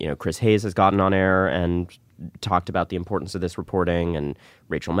 Chris Hayes has gotten on air and talked about the importance of this reporting, and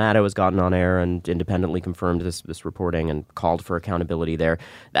Rachel Maddow has gotten on air and independently confirmed this reporting and called for accountability there.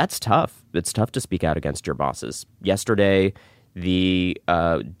 That's tough. It's tough to speak out against your bosses. Yesterday, the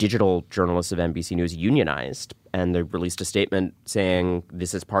digital journalists of NBC News unionized, and they released a statement saying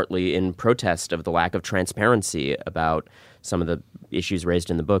this is partly in protest of the lack of transparency about some of the issues raised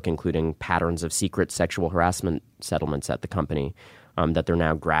in the book, including patterns of secret sexual harassment settlements at the company that they're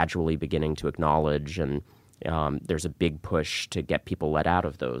now gradually beginning to acknowledge. And there's a big push to get people let out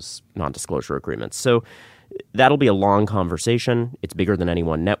of those non-disclosure agreements. So that'll be a long conversation. It's bigger than any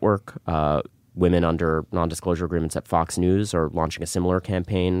one network. Women under non-disclosure agreements at Fox News are launching a similar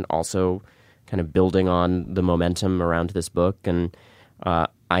campaign, also kind of building on the momentum around this book. And I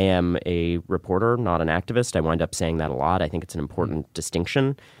am a reporter, not an activist. I wind up saying that a lot. I think it's an important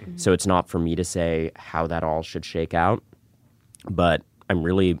distinction. So it's not for me to say how that all should shake out. But I'm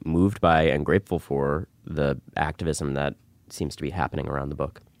really moved by and grateful for the activism that seems to be happening around the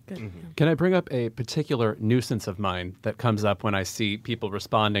book. Can I bring up a particular nuisance of mine that comes up when I see people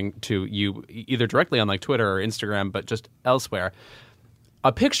responding to you either directly on like Twitter or Instagram, but just elsewhere?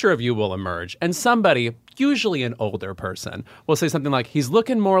 A picture of you will emerge, and somebody, usually an older person, will say something like, "He's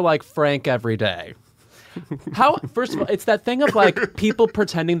looking more like Frank every day." How, first of all, it's that thing of like people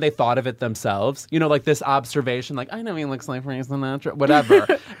pretending they thought of it themselves, like this observation, like, I know he looks like Frank Sinatra, whatever.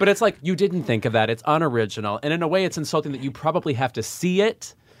 But it's like, you didn't think of that. It's unoriginal. And in a way, it's insulting that you probably have to see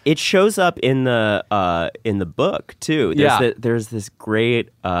it. It shows up in the book too. There's this great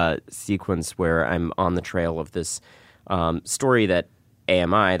sequence where I'm on the trail of this story that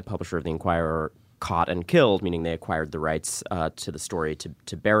AMI, the publisher of the Enquirer, caught and killed, meaning they acquired the rights to the story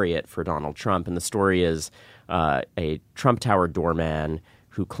to bury it for Donald Trump. And the story is a Trump Tower doorman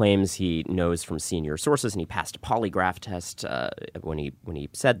who claims he knows from senior sources, and he passed a polygraph test when he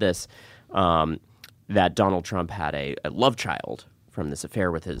said this, that Donald Trump had a love child from this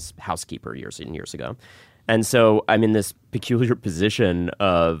affair with his housekeeper years and years ago. And so I'm in this peculiar position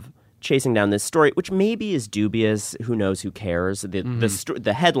of chasing down this story, which maybe is dubious. Who knows? Who cares?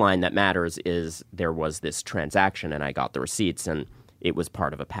 The headline that matters is there was this transaction, and I got the receipts, and it was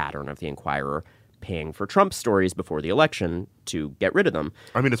part of a pattern of the Enquirer paying for Trump stories before the election to get rid of them.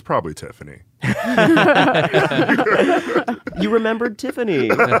 I mean, it's probably Tiffany. You remembered Tiffany.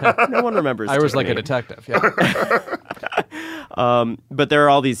 No one remembers I was Tiffany. like a detective, yeah. But there are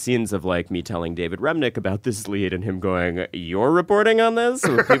all these scenes of like me telling David Remnick about this lead and him going, "You're reporting on this?"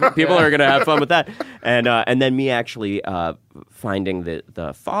 People are going to have fun with that. And then me actually finding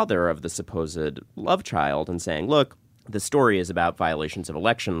the father of the supposed love child and saying, "Look, the story is about violations of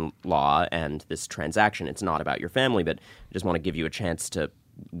election law and this transaction. It's not about your family, but I just want to give you a chance to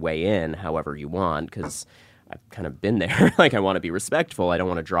weigh in however you want, because I've kind of been there. Like, I want to be respectful. I don't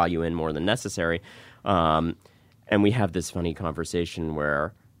want to draw you in more than necessary." And we have this funny conversation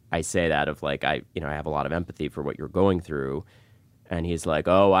where I say that of like, I have a lot of empathy for what you're going through. And he's like,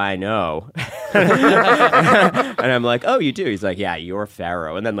 "Oh, I know." And I'm like, "Oh, you do?" He's like, "Yeah, you're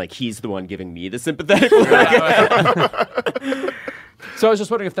Pharaoh." And then like he's the one giving me the sympathetic look. So I was just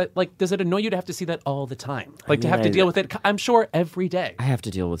wondering if that, like, does it annoy you to have to see that all the time? Like, to have to deal with it, I'm sure, every day. I have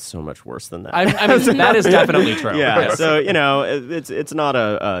to deal with so much worse than that. I mean, that is definitely true. Yeah, Yes. so, it's not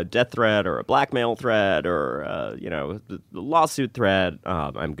a death threat or a blackmail threat or, the lawsuit threat.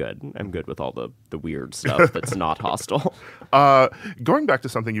 I'm good. I'm good with all the weird stuff that's not hostile. Going back to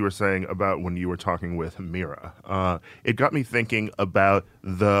something you were saying about when you were talking with Mira, it got me thinking about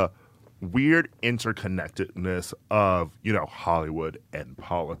the weird interconnectedness of, Hollywood and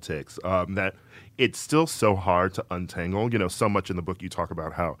politics, that it's still so hard to untangle. So much in the book you talk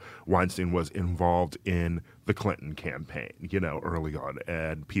about how Weinstein was involved in the Clinton campaign, early on,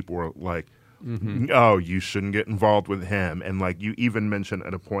 and people were like, "Oh, you shouldn't get involved with him." And like you even mentioned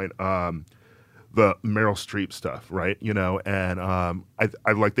at a point, the Meryl Streep stuff, right? You know, and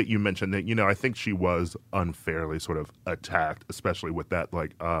I like that you mentioned that, you know, I think she was unfairly sort of attacked, especially with that,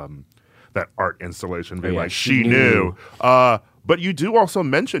 like, that art installation being like, she knew. But you do also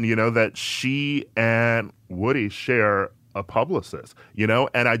mention, you know, that she and Woody share a publicist, you know?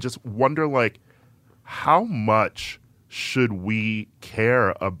 And I just wonder, like, how much should we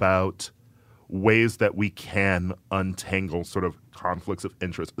care about ways that we can untangle sort of conflicts of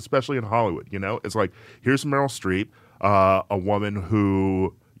interest, especially in Hollywood, you know? It's like, here's Meryl Streep, a woman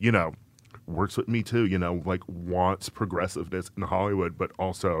who, you know, works with Me Too, you know, like wants progressiveness in Hollywood, but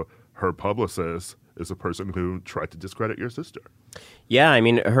also her publicist is a person who tried to discredit your sister. Yeah, I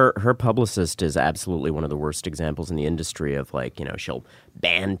mean, her publicist is absolutely one of the worst examples in the industry of, like, you know, she'll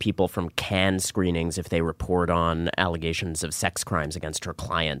ban people from Cannes screenings if they report on allegations of sex crimes against her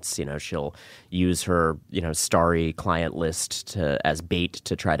clients. You know, she'll use her, you know, starry client list as bait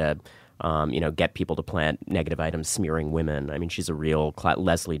to try to, you know, get people to plant negative items smearing women. I mean, she's a real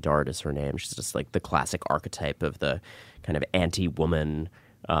Leslie Dart is her name. She's just like the classic archetype of the kind of anti-woman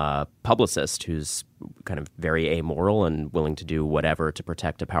publicist who's kind of very amoral and willing to do whatever to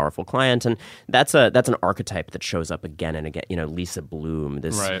protect a powerful client. And that's an archetype that shows up again and again. You know, Lisa Bloom,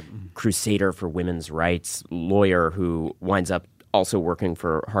 this crusader for women's rights lawyer who winds up also working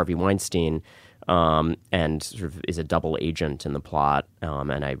for Harvey Weinstein, and sort of is a double agent in the plot.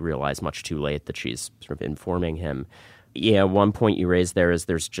 And I realized much too late that she's sort of informing him. Yeah, one point you raised there is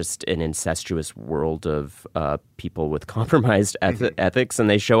there's just an incestuous world of people with compromised ethics, and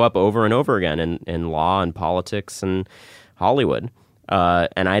they show up over and over again in law and politics and Hollywood.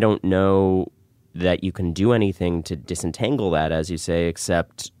 And I don't know that you can do anything to disentangle that, as you say,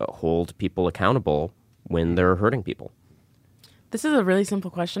 except hold people accountable when they're hurting people. This is a really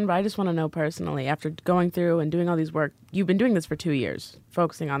simple question, but I just want to know personally, after going through and doing all these work, you've been doing this for 2 years,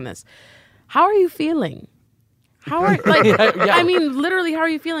 focusing on this. How are you feeling? How are I mean, literally, how are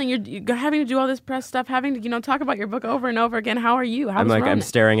you feeling? You're having to do all this press stuff, having to, you know, talk about your book over and over again. How are you? I'm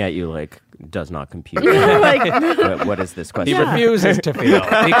staring at you like, does not compute. Like, what is this question? He refuses to feel.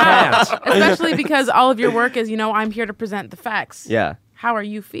 He can't. Especially because all of your work is, you know, I'm here to present the facts. Yeah. How are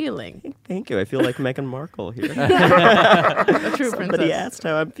you feeling? Thank you. I feel like Meghan Markle here. A true Somebody princess. asked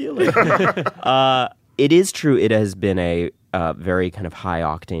how I'm feeling. It is true. It has been a very kind of high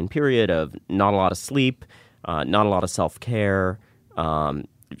octane period of not a lot of sleep. Not a lot of self-care,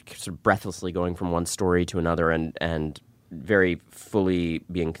 sort of breathlessly going from one story to another and very fully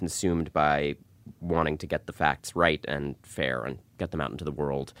being consumed by wanting to get the facts right and fair and get them out into the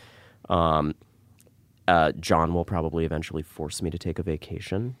world. John will probably eventually force me to take a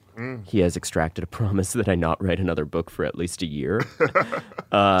vacation. He has extracted a promise that I not write another book for at least a year.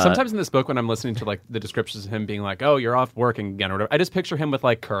 Sometimes in this book, when I'm listening to like the descriptions of him being like, "Oh, you're off working again," or whatever, I just picture him with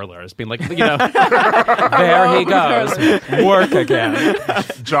like curlers, being like, you know, there he goes, work again.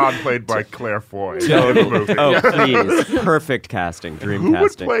 John played by Claire Foy. Oh, please. Perfect casting, dream Who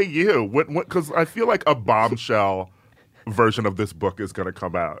casting. would play you? Because I feel like a bombshell version of this book is going to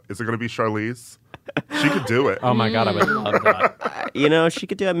come out. Is it going to be Charlize? She could do it. Oh my God, I would love that. You know, she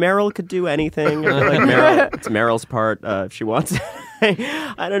could do it. Meryl could do anything. I feel like it's Meryl's part if she wants.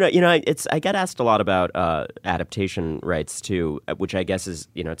 I don't know. You know, I get asked a lot about adaptation rights too, which I guess is,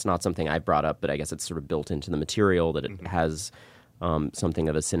 you know, it's not something I brought up, but I guess it's sort of built into the material that it has something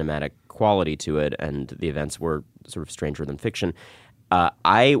of a cinematic quality to it, and the events were sort of stranger than fiction.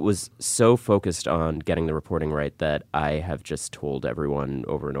 I was so focused on getting the reporting right that I have just told everyone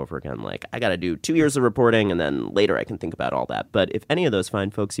over and over again, like, I got to do 2 years of reporting, and then later I can think about all that. But if any of those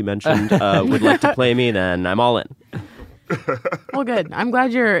fine folks you mentioned would like to play me, then I'm all in. Well, good. I'm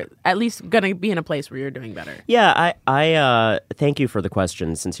glad you're at least going to be in a place where you're doing better. Yeah, I thank you for the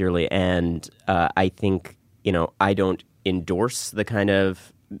question, sincerely. And I think, you know, I don't endorse the kind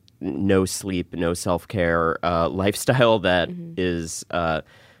of no sleep, no self-care lifestyle that is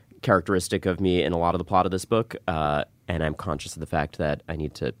characteristic of me in a lot of the plot of this book. And I'm conscious of the fact that I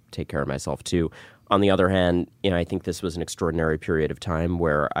need to take care of myself too. On the other hand, you know, I think this was an extraordinary period of time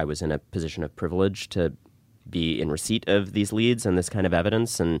where I was in a position of privilege to be in receipt of these leads and this kind of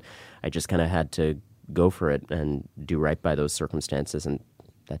evidence, and I just kind of had to go for it and do right by those circumstances, and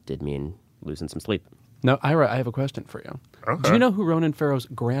that did mean losing some sleep. No, Ira, I have a question for you. Okay. Do you know who Ronan Farrow's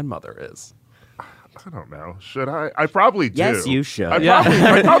grandmother is? I don't know. Should I? I probably do. Yes, you should.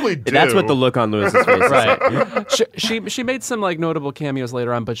 I probably do. That's what the look on Lewis's face is. Right. She made some like notable cameos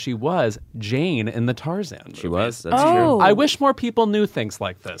later on, but she was Jane in the Tarzan movies. She was. That's Oh. I wish more people knew things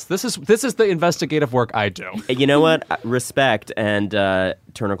like this. This is the investigative work I do. true. You know what? Respect and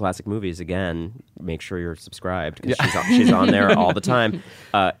Turner Classic Movies again. Make sure you're subscribed because she's on there all the time.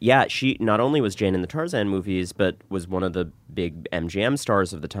 She not only was Jane in the Tarzan movies, but was one of the big MGM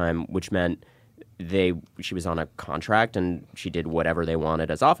stars of the time, which meant she was on a contract and she did whatever they wanted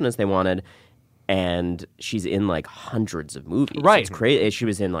as often as they wanted. And she's in like hundreds of movies. Right. It's crazy. She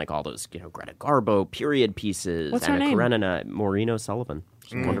was in like all those, Greta Garbo period pieces. What's her Anna name? Karenina, Maureen O'Sullivan.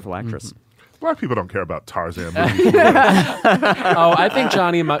 She's a wonderful actress. A lot of people don't care about Tarzan movies. Oh, I think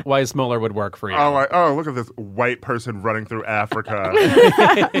Johnny Weissmuller would work for you. Look at this white person running through Africa,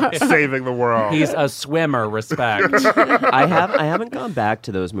 saving the world. He's a swimmer. Respect. I haven't gone back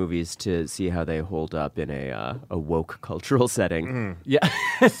to those movies to see how they hold up in a woke cultural setting. Yeah.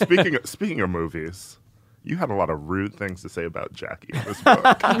 Speaking of movies, you had a lot of rude things to say about Jackie in this book.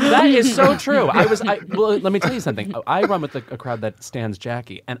 That is so true. Well, let me tell you something. I run with a crowd that stands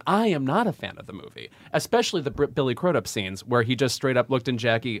Jackie, and I am not a fan of the movie, especially the Billy Crudup scenes where he just straight up looked in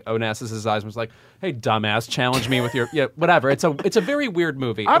Jackie Onassis' eyes and was like, "Hey, dumbass, challenge me with your whatever." It's a very weird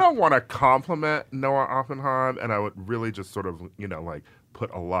movie. I don't want to compliment Noah Oppenheim, and I would really just sort of,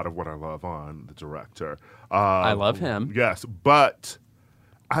 put a lot of what I love on the director. I love him. Yes, but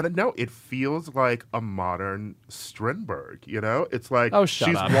I don't know. It feels like a modern Strindberg, It's like shut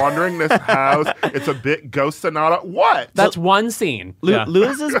she's up. wandering this house. It's a bit Ghost Sonata. What? That's one scene. Yeah.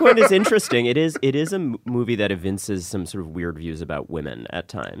 Lewis's point is interesting. It is a movie that evinces some sort of weird views about women at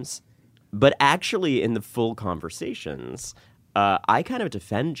times. But actually, in the full conversations, I kind of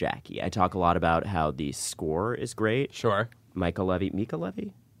defend Jackie. I talk a lot about how the score is great. Sure. Mika Levy?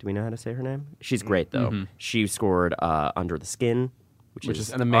 Do we know how to say her name? She's great, though. She scored Under the Skin, which Which is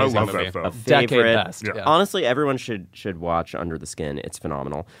is an amazing I love movie. that film. a A favorite. Decade best. Yeah. Yeah. Honestly, everyone should watch Under the Skin. It's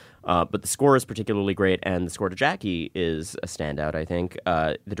phenomenal. But the score is particularly great, and the score to Jackie is a standout, I think.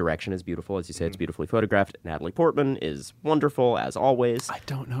 The direction is beautiful. As you say, it's beautifully photographed. Natalie Portman is wonderful, as always. I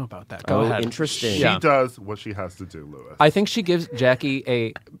don't know about that. Go ahead. Interesting. She does what she has to do, Lewis. I think she gives Jackie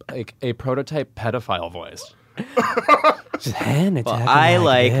a prototype pedophile voice. I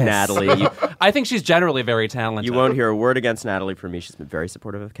like Natalie. I think she's generally very talented. You won't hear a word against Natalie from me. She's been very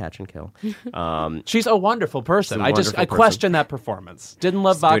supportive of Catch and Kill. She's a wonderful person. She's a I wonderful question that performance. Didn't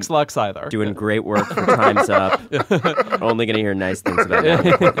love Vox Lux either. Doing great work for Time's Up. Only going to hear nice things about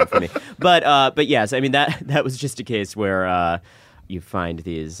Natalie Portman from me. But yes, I mean that was just a case where you find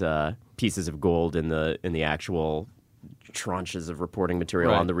these pieces of gold in the actual tranches of reporting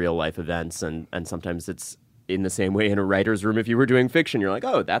material on the real life events, and sometimes it's in the same way in a writer's room. If you were doing fiction, you're like,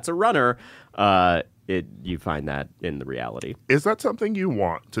 oh, that's a runner. You find that in the reality. Is that something you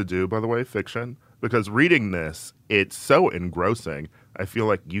want to do, by the way, fiction? Because reading this, it's so engrossing. I feel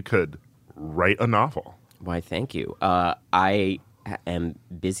like you could write a novel. Why, thank you. I am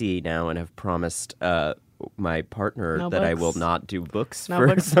busy now and have promised my partner No that I books. will not do books No for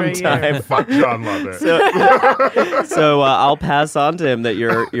books some for a year. time. Fuck John Lovett. So I'll pass on to him that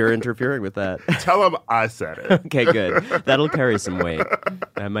you're interfering with that. Tell him I said it. Okay, good. That'll carry some weight.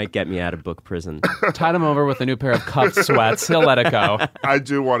 That might get me out of book prison. Tied him over with a new pair of cuffed sweats. He'll let it go. I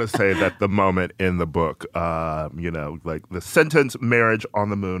do want to say that the moment in the book, like the sentence "marriage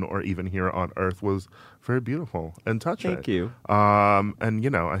on the moon" or even here on Earth was very beautiful and touching. Thank you. And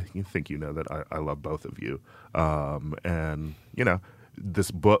I think that I love both of you. And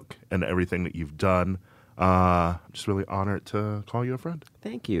this book and everything that you've done. I'm just really honored to call you a friend.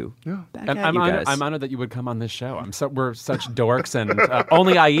 Thank you. Yeah. Back And at I'm you honored, guys. I'm honored that you would come on this show. We're such dorks, and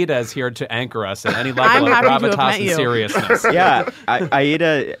only Aida is here to anchor us at any level I'm of happy to have gravitas met and you. seriousness. Yeah,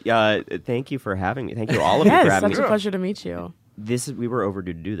 Aida, thank you for having me. Thank you all of you for Yes, having such me. a pleasure to meet you. We were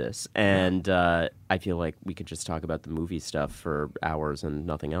overdue to do this, and I feel like we could just talk about the movie stuff for hours and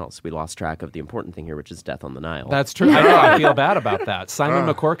nothing else. We lost track of the important thing here, which is Death on the Nile. That's true. I know. I feel bad about that. Simon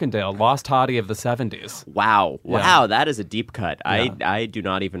McCorkindale, lost hottie of the 70s. wow, that is a deep cut. Yeah. I do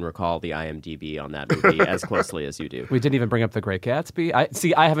not even recall the IMDb on that movie as closely as you do. We didn't even bring up The Great Gatsby.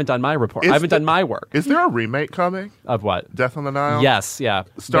 I haven't done my report. I haven't done my work. Is there a remake coming? Of what? Death on the Nile? Yes, yeah.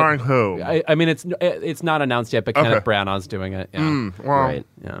 Starring But- who? I mean, it's not announced yet, but Okay. Kenneth Branagh's doing it. Yeah. Well, Right?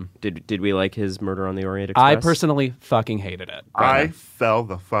 Yeah. Did we like his Murder on the Orient Express? I personally fucking hated it. I fell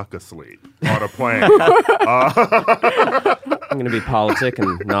the fuck asleep on a plane. I'm going to be politic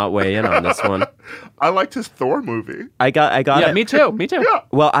and not weigh in on this one. I liked his Thor movie. I got Yeah, it. me too. Me too. Yeah.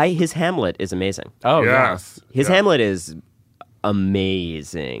 Well, his Hamlet is amazing. Oh, Yes. His Yeah. Hamlet is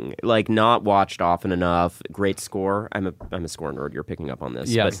amazing. Like, not watched often enough. Great score. I'm a score nerd. You're picking up on this.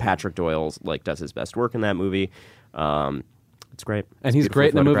 Yes. But Patrick Doyle does his best work in that movie. It's great. And he's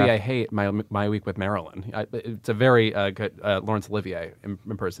great in the movie I photographed. Hate, My Week with Marilyn. It's a very good Laurence Olivier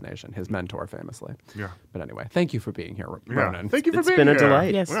impersonation, his mentor famously. Yeah. But anyway, thank you for being here, Yeah. Ronan. Thank you for It's being been a here.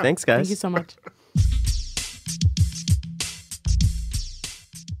 delight. Yes. Thanks, guys. Thank you so much.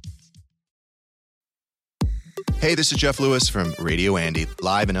 Hey, this is Jeff Lewis from Radio Andy,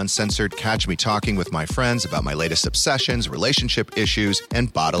 live and uncensored. Catch me talking with my friends about my latest obsessions, relationship issues,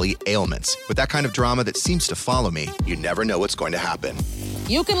 and bodily ailments. With that kind of drama that seems to follow me, you never know what's going to happen.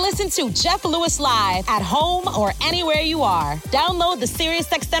 You can listen to Jeff Lewis live at home or anywhere you are. Download the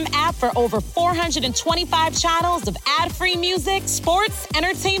SiriusXM app for over 425 channels of ad-free music, sports,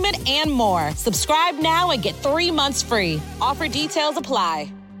 entertainment, and more. Subscribe now and get 3 months free. Offer details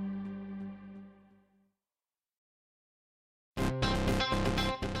apply.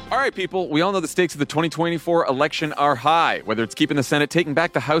 All right, people, we all know the stakes of the 2024 election are high, whether it's keeping the Senate, taking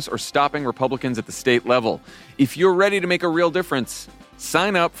back the House, or stopping Republicans at the state level. If you're ready to make a real difference,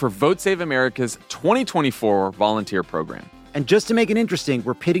 sign up for Vote Save America's 2024 volunteer program. And just to make it interesting,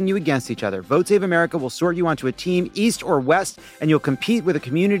 we're pitting you against each other. Vote Save America will sort you onto a team, east or west, and you'll compete with a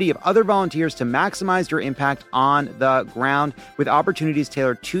community of other volunteers to maximize your impact on the ground with opportunities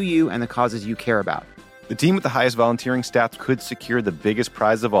tailored to you and the causes you care about. The team with the highest volunteering stats could secure the biggest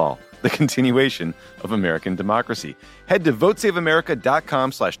prize of all, the continuation of American democracy. Head to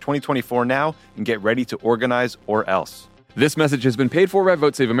votesaveamerica.com/2024 now and get ready to organize or else. This message has been paid for by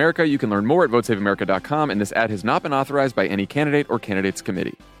Vote Save America. You can learn more at votesaveamerica.com, and this ad has not been authorized by any candidate or candidates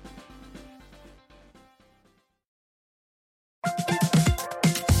committee.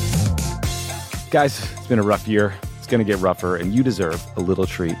 Guys, it's been a rough year. It's going to get rougher, and you deserve a little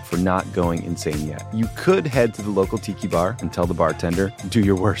treat for not going insane yet. You could head to the local tiki bar and tell the bartender, do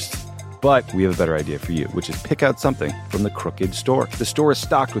your worst. But we have a better idea for you, which is pick out something from the Crooked Store. The store is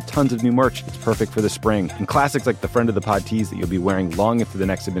stocked with tons of new merch. It's perfect for the spring. And classics like the Friend of the Pod tees that you'll be wearing long into the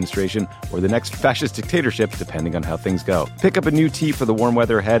next administration or the next fascist dictatorship, depending on how things go. Pick up a new tee for the warm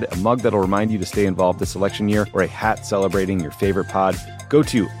weather ahead, a mug that'll remind you to stay involved this election year, or a hat celebrating your favorite pod. Go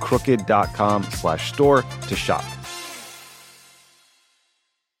to crooked.com/store to shop.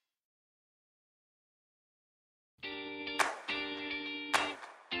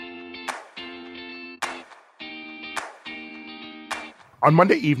 On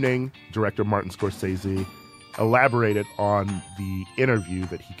Monday evening, director Martin Scorsese elaborated on the interview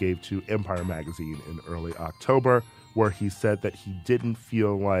that he gave to Empire magazine in early October, where he said that he didn't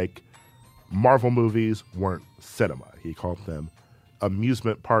feel like Marvel movies weren't cinema. He called them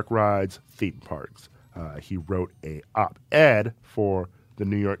amusement park rides, theme parks. He wrote a op-ed for the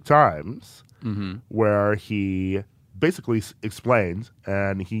New York Times where he basically explained,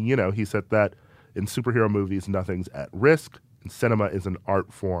 and he said that in superhero movies, nothing's at risk. And cinema is an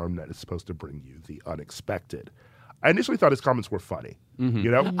art form that is supposed to bring you the unexpected. I initially thought his comments were funny.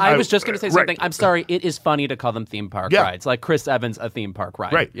 I was just going to say something. Right. I'm sorry. It is funny to call them theme park rides, like Chris Evans, a theme park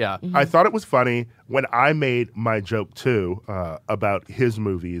ride. Right. Yeah. I thought it was funny when I made my joke, too, about his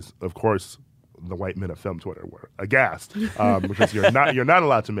movies. Of course, the white men of film Twitter were aghast because you're not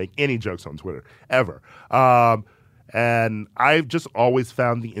allowed to make any jokes on Twitter, ever. And I've just always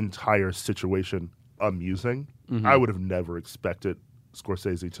found the entire situation amusing. I would have never expected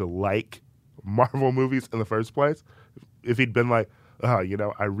Scorsese to like Marvel movies in the first place. If he'd been like,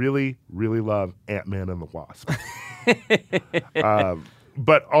 I really, really love Ant-Man and the Wasp.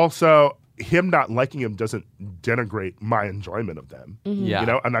 But also, him not liking him doesn't denigrate my enjoyment of them.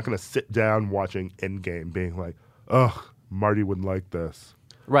 Yeah. I'm not going to sit down watching Endgame being like, ugh, Marty wouldn't like this.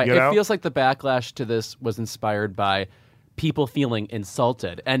 Right. You It know? feels like the backlash to this was inspired by people feeling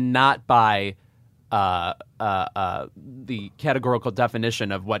insulted and not by the categorical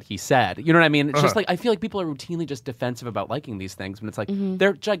definition of what he said. You know what I mean? It's just like, I feel like people are routinely just defensive about liking these things when it's like,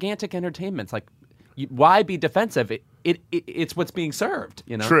 they're gigantic entertainments. Like, why be defensive? It's what's being served,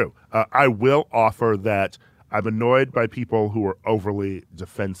 you know? True. I will offer that I'm annoyed by people who are overly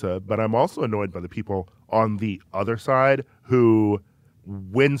defensive, but I'm also annoyed by the people on the other side who,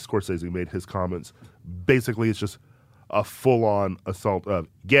 when Scorsese made his comments, basically it's just a full-on assault of,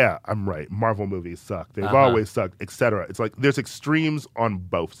 yeah, I'm right, Marvel movies suck, they've always sucked, etc. It's like there's extremes on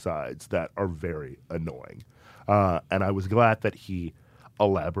both sides that are very annoying. And I was glad that he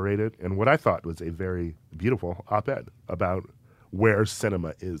elaborated in what I thought was a very beautiful op-ed about where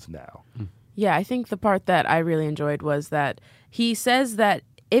cinema is now. Yeah, I think the part that I really enjoyed was that he says that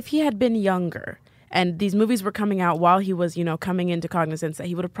if he had been younger And these movies were coming out while he was, coming into cognizance that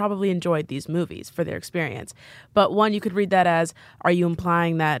he would have probably enjoyed these movies for their experience. But one, you could read that as, are you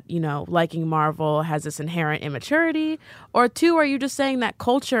implying that, liking Marvel has this inherent immaturity? Or two, are you just saying that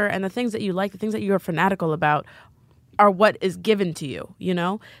culture and the things that you like, the things that you're fanatical about, are what is given to you,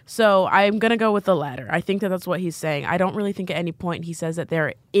 So I'm going to go with the latter. I think that that's what he's saying. I don't really think at any point he says that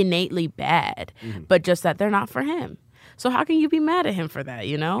they're innately bad, but just that they're not for him. So how can you be mad at him for that,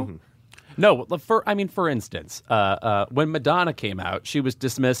 No, for instance, when Madonna came out, she was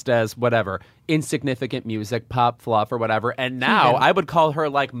dismissed as whatever, insignificant music, pop fluff or whatever. And now I would call her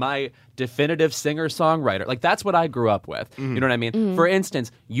like my definitive singer-songwriter. Like that's what I grew up with. You know what I mean? For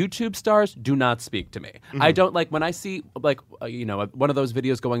instance, YouTube stars do not speak to me. I don't like when I see one of those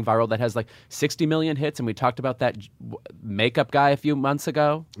videos going viral that has like 60 million hits, and we talked about that makeup guy a few months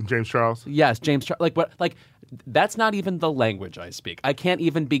ago. James Charles? Yes, James Charles. That's not even the language I speak. I can't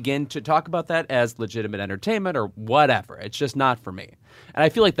even begin to talk about that as legitimate entertainment or whatever. It's just not for me. And I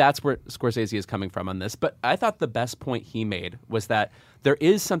feel like that's where Scorsese is coming from on this. But I thought the best point he made was that there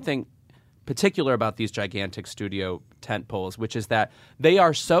is something particular about these gigantic studio tentpoles, which is that they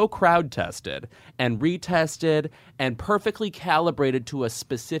are so crowd tested and retested and perfectly calibrated to a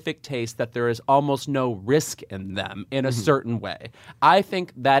specific taste that there is almost no risk in them in a certain way. I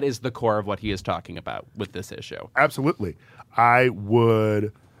think that is the core of what he is talking about with this issue. Absolutely. I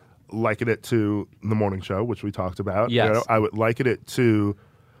would liken it to The Morning Show, which we talked about. Yes. I would liken it to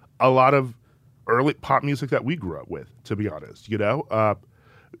a lot of early pop music that we grew up with, to be honest.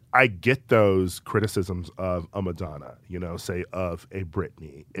 I get those criticisms of a Madonna, say of a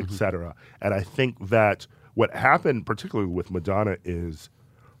Britney, etc. And I think that what happened, particularly with Madonna, is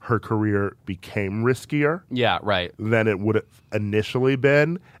her career became riskier. Yeah, right. Than it would have initially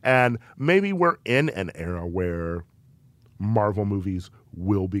been. And maybe we're in an era where Marvel movies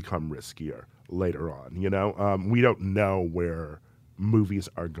will become riskier later on. We don't know where movies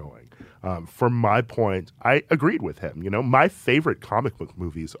are going. For my point, I agreed with him. My favorite comic book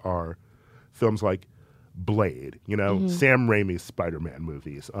movies are films like Blade, Sam Raimi's Spider-Man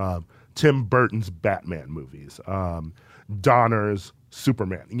movies, Tim Burton's Batman movies, Donner's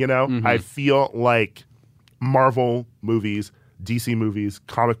Superman. I feel like Marvel movies, DC movies,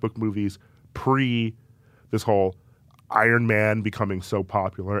 comic book movies, pre this whole Iron Man becoming so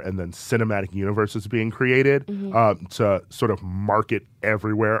popular and then cinematic universes being created to sort of market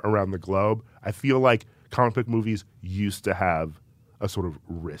everywhere around the globe. I feel like comic book movies used to have a sort of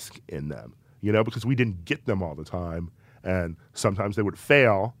risk in them, because we didn't get them all the time. And sometimes they would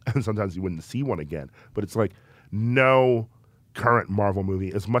fail and sometimes you wouldn't see one again. But it's like no current Marvel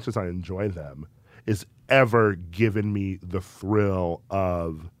movie, as much as I enjoy them, is ever given me the thrill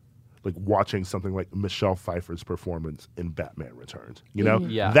of like watching something like Michelle Pfeiffer's performance in Batman Returns.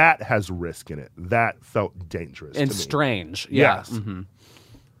 Yeah. That has risk in it. That felt dangerous and to me. Strange. Yes. Yeah.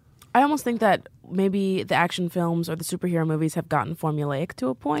 I almost think that maybe the action films or the superhero movies have gotten formulaic to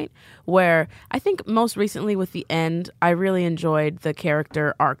a point where I think most recently with The End, I really enjoyed the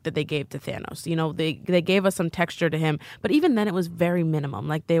character arc that they gave to Thanos. They gave us some texture to him, but even then it was very minimum.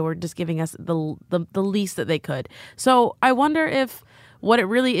 Like they were just giving us the least that they could. So I wonder if what it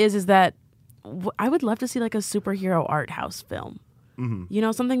really is that I would love to see like a superhero art house film.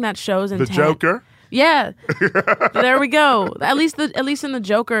 Something that shows intent. The Joker? Yeah. There we go. At least in the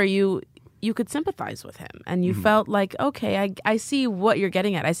Joker, you could sympathize with him. And you felt like, okay, I see what you're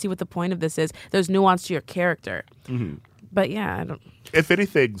getting at. I see what the point of this is. There's nuance to your character. But yeah, I don't... If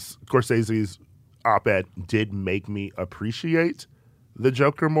anything, Scorsese's op-ed did make me appreciate the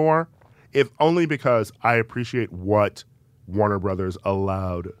Joker more, if only because I appreciate what Warner Brothers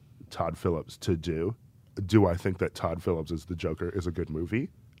allowed Todd Phillips to do. Do I think that Todd Phillips as the Joker is a good movie?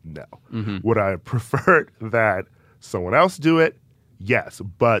 No. Would I have preferred that someone else do it? Yes.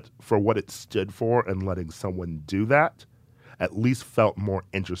 But for what it stood for and letting someone do that, at least felt more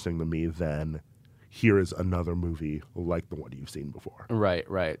interesting to me than here is another movie like the one you've seen before. Right.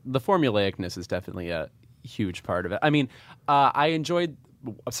 The formulaicness is definitely a huge part of it. I mean, I enjoyed...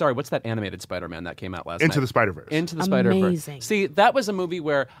 Sorry, what's that animated Spider-Man that came out last night? Into the Spider-Verse. Into the Spider-Verse. Amazing. See, that was a movie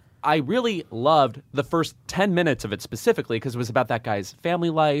where I really loved the first 10 minutes of it specifically because it was about that guy's family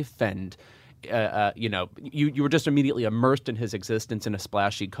life and, you were just immediately immersed in his existence in a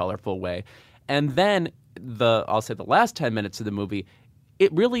splashy, colorful way. And then I'll say the last 10 minutes of the movie,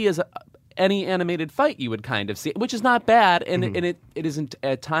 it really is any animated fight you would kind of see, which is not bad, and it isn't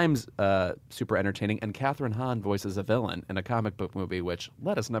at times super entertaining. And Catherine Hahn voices a villain in a comic book movie, which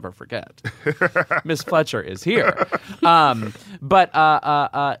let us never forget. Miss Fletcher is here. But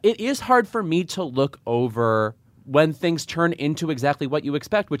it is hard for me to look over when things turn into exactly what you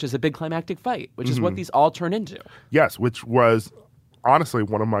expect, which is a big climactic fight, which is what these all turn into. Yes, which was honestly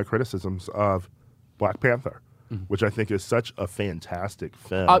one of my criticisms of Black Panther, which I think is such a fantastic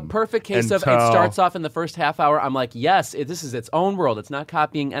film. A perfect case of it starts off in the first half hour. I'm like, yes, this is its own world. It's not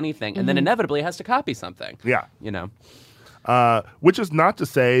copying anything. And then inevitably it has to copy something. Yeah. You know? Which is not to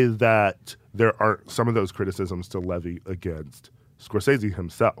say that there aren't some of those criticisms to levy against Scorsese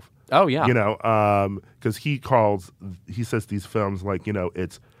himself. Oh, yeah. You know, because he says these films like, you know,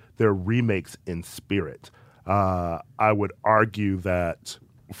 they're remakes in spirit. I would argue that,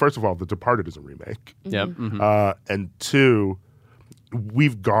 first of all, The Departed is a remake. Yep. And two,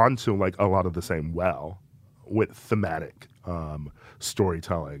 we've gone to like a lot of the same well with thematic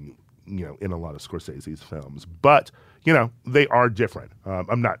storytelling, you know, in a lot of Scorsese's films. But, you know, they are different.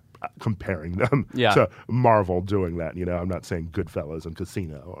 I'm not comparing them to Marvel doing that. You know, I'm not saying Goodfellas and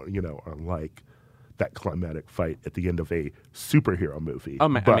Casino, you know, are like that climatic fight at the end of a superhero movie. I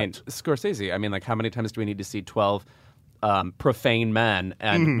mean, Scorsese, I mean, like, how many times do we need to see 12 profane men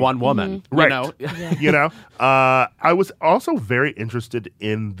and one woman? Right. You know? You know? I was also very interested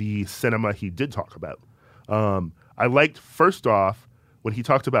in the cinema he did talk about. I liked, first off, when he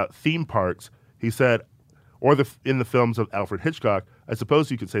talked about theme parks, he said, in the films of Alfred Hitchcock, I suppose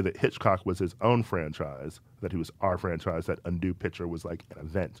you could say that Hitchcock was his own franchise, that he was our franchise, that Undue Picture was like an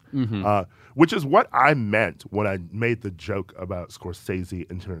event. Which is what I meant when I made the joke about Scorsese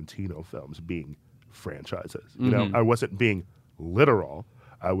and Tarantino films being franchises. You know, I wasn't being literal.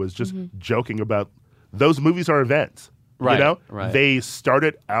 I was just joking about those movies are events. Right, you know? right. They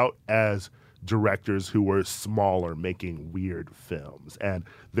started out as directors who were smaller making weird films, and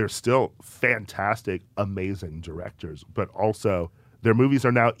they're still fantastic, amazing directors, but also their movies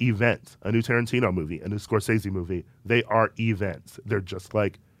are now events. A new Tarantino movie, a new Scorsese movie, they are events. They're just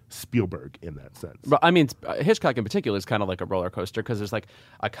like Spielberg in that sense. But I mean, Hitchcock in particular is kind of like a roller coaster because there's like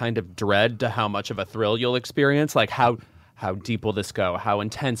a kind of dread to how much of a thrill you'll experience, like how deep will this go? How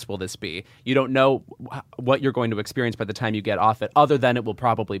intense will this be? You don't know what you're going to experience by the time you get off it, other than it will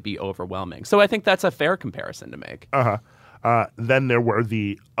probably be overwhelming. So I think that's a fair comparison to make. Then there were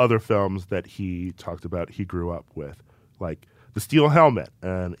the other films that he talked about he grew up with, like The Steel Helmet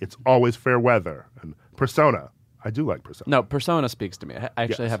and It's Always Fair Weather and Persona. I do like Persona. No, Persona speaks to me. I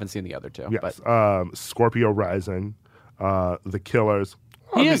actually haven't seen the other two. Yes. But Scorpio Rising, The Killers.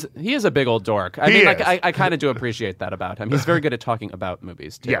 He is a big old dork. I mean, like, I kind of do appreciate that about him. He's very good at talking about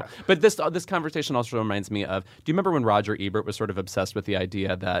movies too. Yeah. But this conversation also reminds me of. Do you remember when Roger Ebert was sort of obsessed with the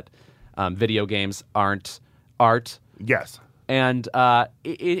idea that video games aren't art? Yes. And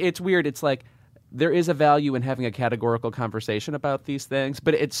it's weird. It's like there is a value in having a categorical conversation about these things,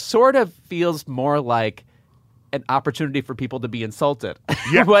 but it sort of feels more like an opportunity for people to be insulted.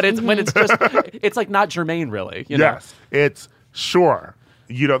 Yeah. when it's just it's like not germane, really. You know? Yes. It's sure.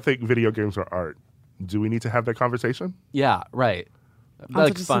 You don't think video games are art. Do we need to have that conversation? Yeah, right. On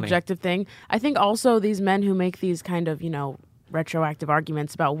such a subjective thing. I think also these men who make these kind of, you know, retroactive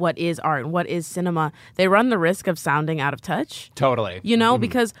arguments about what is art and what is cinema, they run the risk of sounding out of touch. Totally. You know,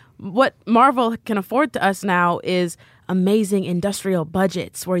 because what Marvel can afford to us now is amazing industrial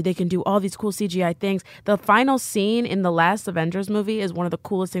budgets where they can do all these cool CGI things. The final scene in the last Avengers movie is one of the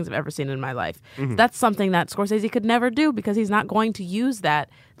coolest things I've ever seen in my life. That's something that Scorsese could never do because he's not going to use that.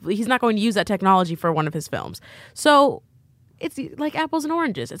 He's not going to use that technology for one of his films. So it's like apples and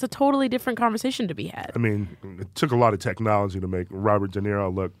oranges. It's a totally different conversation to be had. I mean, it took a lot of technology to make Robert De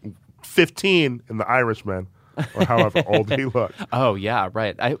Niro look 15 in The Irishman, or however old he looked. Oh yeah,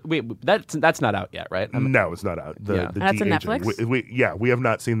 right. That's not out yet, right? No, it's not out. The That's a de-aging. Netflix? We have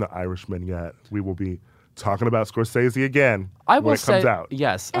not seen The Irishman yet. We will be talking about Scorsese again when it comes out.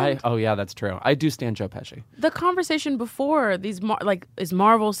 Yes. Yeah, that's true. I do stand Joe Pesci. The conversation before these is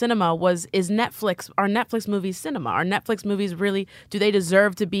Marvel cinema are Netflix movies cinema? Are Netflix movies really, do they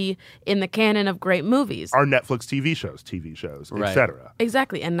deserve to be in the canon of great movies? Our Netflix TV shows, Right. etc.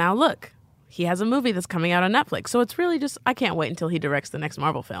 Exactly. And now look, he has a movie that's coming out on Netflix. So it's really just, I can't wait until he directs the next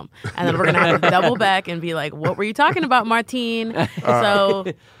Marvel film. And then we're going to have to double back and be like, what were you talking about, Martine?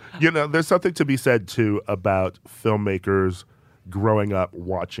 You know, there's something to be said, too, about filmmakers growing up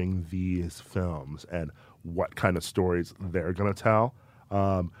watching these films and what kind of stories they're going to tell.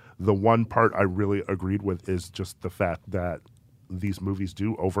 The one part I really agreed with is just the fact that these movies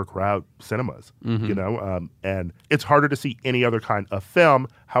do overcrowd cinemas, you know, and it's harder to see any other kind of film.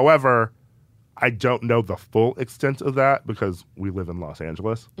 However, I don't know the full extent of that because we live in Los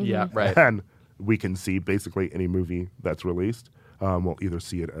Angeles. Yeah, right. And we can see basically any movie that's released. We'll either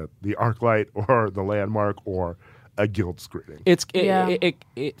see it at the ArcLight or the Landmark or a guild screening.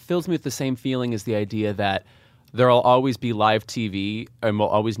 It fills me with the same feeling as the idea that there'll always be live TV and we'll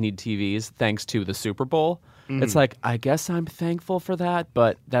always need TVs thanks to the Super Bowl. It's like, I guess I'm thankful for that,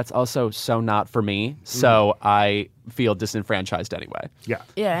 but that's also so not for me. So I feel disenfranchised anyway. Yeah.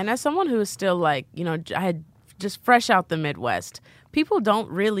 Yeah, and as someone who is still like, I had just fresh out the Midwest, people don't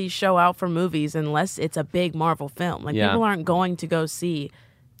really show out for movies unless it's a big Marvel film. Like, Yeah. people aren't going to go see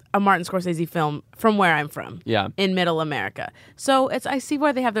a Martin Scorsese film from where I'm from, in Middle America. So I see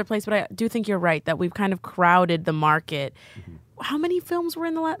why they have their place, but I do think you're right that we've kind of crowded the market. How many films were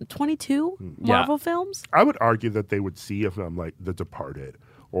in the last 22 Marvel films? I would argue that they would see a film like The Departed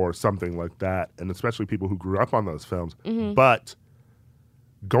or something like that, and especially people who grew up on those films. But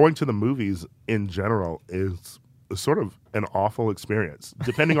going to the movies in general is sort of an awful experience,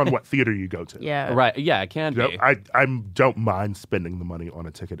 depending on what theater you go to. Yeah. Right. Yeah, it can be. I don't mind spending the money on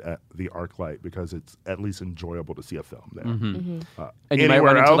a ticket at the ArcLight because it's at least enjoyable to see a film there. And you might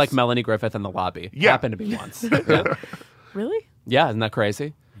run anywhere into like else- Melanie Griffith in the lobby. Yeah. Happened to me once. Yeah. Really? Yeah, isn't that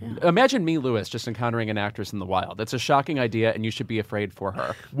crazy? Imagine me, Lewis, just encountering an actress in the wild. It's a shocking idea, and you should be afraid for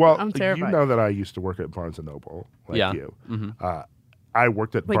her. Well, I'm you terrified. know that I used to work at Barnes & Noble, like Yeah. you. I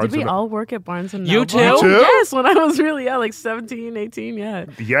worked at Wait, Barnes did we & Noble. all work at Barnes & Noble? You too? You too? Yes, when I was really young, like 17, 18, yeah.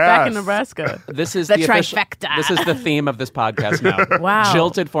 Back in Yes. Nebraska. This is The official- trifecta. This is the theme of this podcast now. Wow.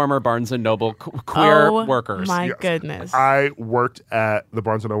 Jilted former Barnes & Noble queer Oh, workers. my Yes. goodness. I worked at the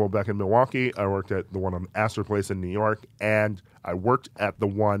Barnes & Noble back in Milwaukee. I worked at the one on Astor Place in New York. And I worked at the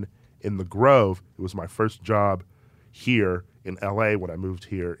one in the Grove. It was my first job here in L.A. when I moved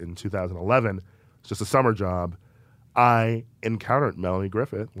here in 2011. It's just a summer job. I encountered Melanie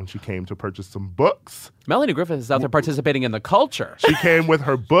Griffith when she came to purchase some books. Melanie Griffith is out there participating in the culture. She came with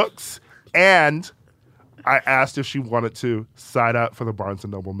her books, and I asked if she wanted to sign up for the Barnes &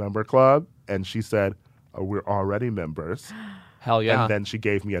 Noble member club, and she said, "Oh, we're already members." Hell yeah. And then she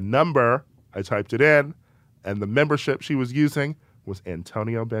gave me a number. I typed it in, and the membership she was using was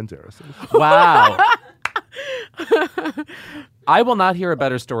Antonio Banderas. Wow. I will not hear a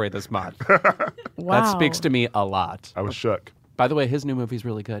better story this month. wow. That speaks to me a lot. I was shook. By the way, his new movie's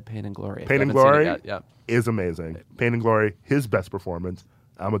really good, Pain and Glory. Pain I and haven't seen it Glory yet. Yeah, is amazing. Pain and Glory, his best performance.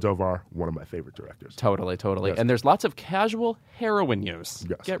 Almodovar, one of my favorite directors. totally. Yes. And there's lots of casual heroin use.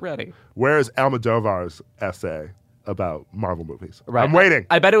 Yes. Get ready. Where's Almodovar's essay about Marvel movies? Right. I'm waiting.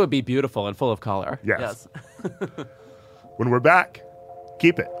 I bet it would be beautiful and full of color. Yes. When we're back,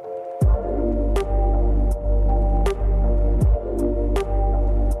 keep it.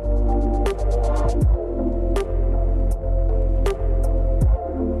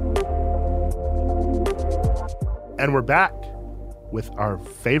 And we're back with our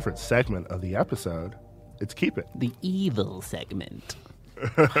favorite segment of the episode. It's Keep It. The evil segment.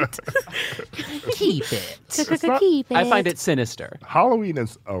 Keep it. I find it sinister. Halloween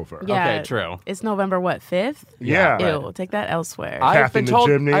is over. Yeah. Okay, true. It's November, 5th? Yeah. Ew, take that elsewhere. I've been the told.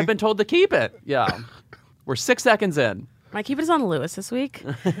 chimney. I've been told to keep it. Yeah. We're 6 seconds in. My Keep It is on Lewis this week.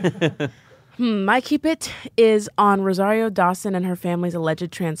 My Keep It is on Rosario Dawson and her family's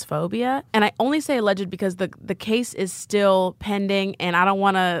alleged transphobia. And I only say alleged because the case is still pending, and I don't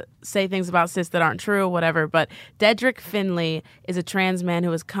want to say things about cis that aren't true or whatever, but Dedrick Finley is a trans man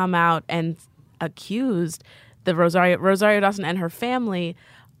who has come out and accused the Rosario Dawson and her family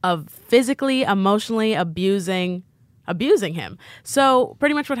of physically, emotionally abusing him. So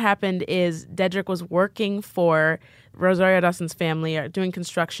pretty much what happened is Dedrick was working for Rosario Dawson's family, doing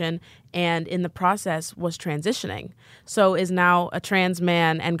construction, and in the process was transitioning. So is now a trans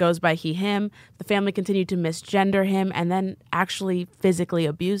man and goes by he, him. The family continued to misgender him and then actually physically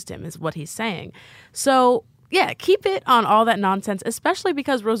abused him, is what he's saying. So yeah, keep it on all that nonsense, especially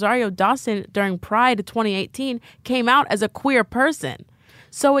because Rosario Dawson during Pride 2018 came out as a queer person.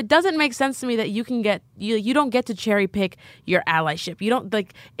 So it doesn't make sense to me that you don't get to cherry pick your allyship. You don't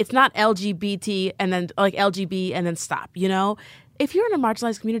it's not LGBT and then LGB and then stop, you know? If you're in a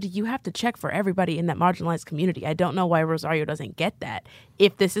marginalized community, you have to check for everybody in that marginalized community. I don't know why Rosario doesn't get that,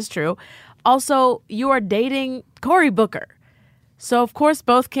 if this is true. Also, you are dating Cory Booker. So, of course,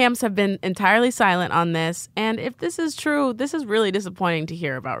 both camps have been entirely silent on this. And if this is true, this is really disappointing to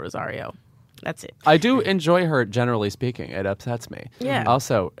hear about Rosario. That's it. I do enjoy her, generally speaking. It upsets me. Yeah.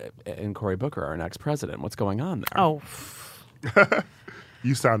 Also, and Cory Booker, our next president. What's going on there? Oh,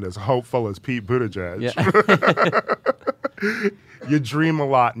 You sound as hopeful as Pete Buttigieg. Yeah. You dream a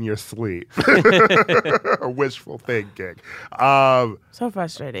lot in your sleep. Wishful thinking. so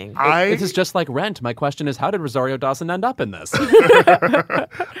frustrating. This is just like Rent. My question is, how did Rosario Dawson end up in this?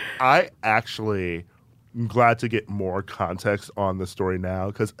 I actually am glad to get more context on the story now,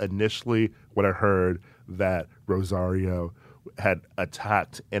 because initially when I heard that Rosario had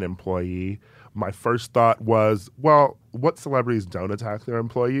attacked an employee, my first thought was, well, what celebrities don't attack their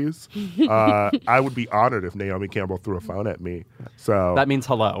employees? I would be honored if Naomi Campbell threw a phone at me. So That means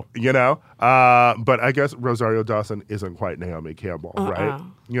hello. you know, but I guess Rosario Dawson isn't quite Naomi Campbell, right?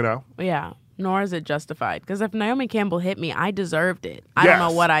 You know, Yeah. Nor is it justified. Because if Naomi Campbell hit me, I deserved it. I don't know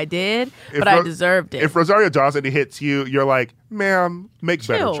Yes. what I did, If but I Ro- deserved it. if Rosario Dawson hits you, you're like, ma'am, make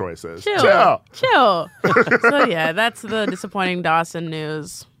better choices. Chill. So yeah, that's the disappointing Dawson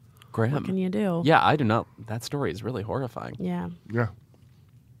news. Graham. What can you do? Yeah, I do not. That story is really horrifying. Yeah. Yeah.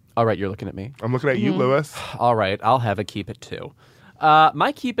 All right, you're looking at me. I'm looking at you, Lewis. All right, I'll have a keep it too.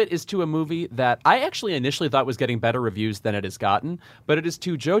 My keep it is to a movie that I actually initially thought was getting better reviews than it has gotten, but it is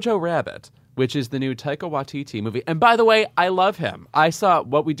to Jojo Rabbit, which is the new Taika Waititi movie. And by the way, I love him. I saw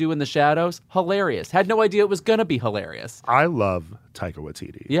What We Do in the Shadows. Hilarious. Had no idea it was going to be hilarious. I love Taika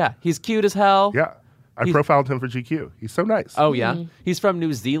Waititi. Yeah, he's cute as hell. Yeah. I profiled him for GQ. He's so nice. Oh, yeah? He's from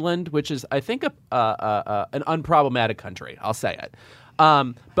New Zealand, which is, I think, an unproblematic country. I'll say it.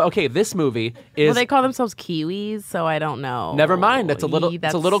 But okay, this movie is. Well, they call themselves Kiwis, so I don't know. Never mind. It's a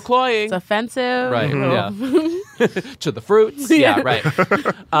little cloying. It's offensive. Right. Yeah. To the fruits. Yeah.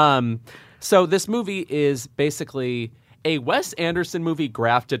 Right. So this movie is basically a Wes Anderson movie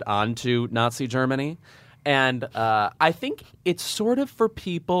grafted onto Nazi Germany, and I think it's sort of for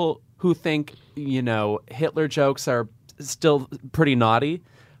people who think Hitler jokes are still pretty naughty,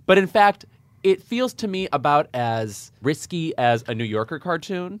 but in fact, it feels to me about as risky as a New Yorker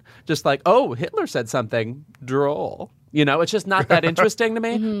cartoon. Just like, oh, Hitler said something droll. It's just not that interesting to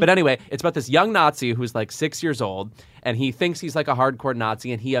me. But anyway, it's about this young Nazi who's like 6 years old, and he thinks he's like a hardcore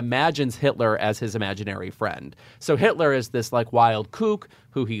Nazi, and he imagines Hitler as his imaginary friend. So Hitler is this like wild kook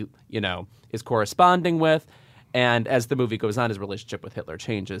who he, is corresponding with. And as the movie goes on, his relationship with Hitler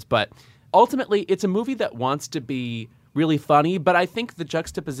changes. But ultimately, it's a movie that wants to be really funny, but I think the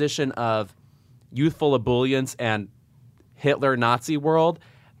juxtaposition of youthful ebullience and Hitler Nazi world,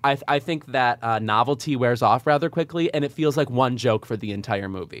 I think that novelty wears off rather quickly, and it feels like one joke for the entire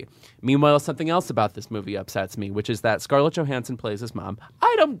movie. Meanwhile, something else about this movie upsets me, which is that Scarlett Johansson plays his mom.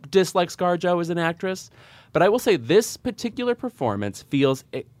 I don't dislike ScarJo as an actress, but I will say this particular performance feels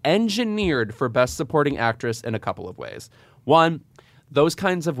engineered for Best Supporting Actress in a couple of ways. One, those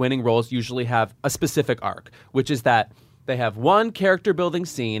kinds of winning roles usually have a specific arc, which is that they have one character building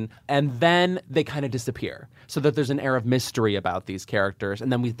scene and then they kind of disappear so that there's an air of mystery about these characters.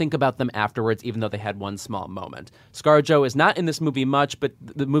 And then we think about them afterwards, even though they had one small moment. ScarJo is not in this movie much, but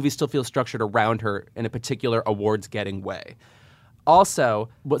the movie still feels structured around her in a particular awards getting way. Also,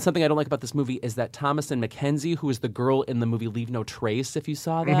 something I don't like about this movie is that Thomasin McKenzie, who is the girl in the movie Leave No Trace, if you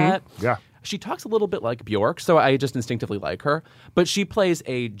saw that. Yeah. She talks a little bit like Bjork, so I just instinctively like her. But she plays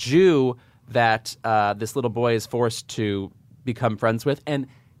a Jew that this little boy is forced to become friends with. And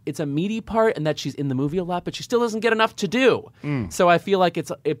it's a meaty part in that she's in the movie a lot, but she still doesn't get enough to do. So I feel like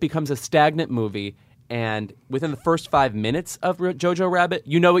it becomes a stagnant movie. And within the first 5 minutes of Jojo Rabbit,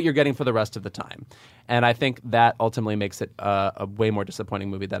 you know what you're getting for the rest of the time. And I think that ultimately makes it a way more disappointing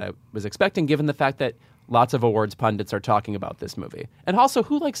movie than I was expecting, given the fact that lots of awards pundits are talking about this movie. And also,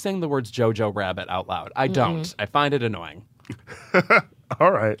 who likes saying the words Jojo Rabbit out loud? I don't. I find it annoying.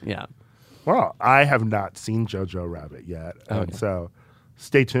 All right. Yeah. Well, I have not seen Jojo Rabbit yet, so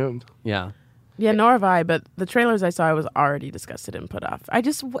stay tuned. Yeah. Yeah, nor have I, but the trailers I saw, I was already disgusted and put off.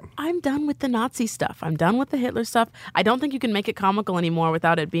 I'm done with the Nazi stuff. I'm done with the Hitler stuff. I don't think you can make it comical anymore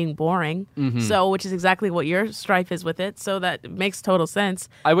without it being boring. So, which is exactly what your strife is with it. So that makes total sense.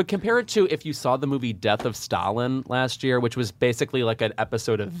 I would compare it to if you saw the movie Death of Stalin last year, which was basically like an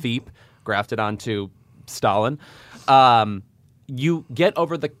episode of Veep grafted onto Stalin. You get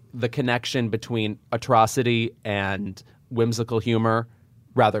over the connection between atrocity and whimsical humor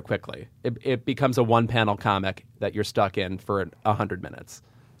rather quickly. It becomes a one-panel comic that you're stuck in for 100 minutes.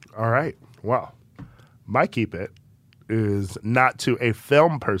 All right. Well, my keep it is not to a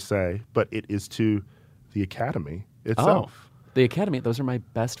film per se, but it is to the Academy itself. Oh, the Academy. Those are my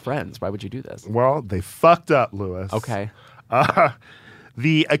best friends. Why would you do this? Well, they fucked up, Lewis. Okay.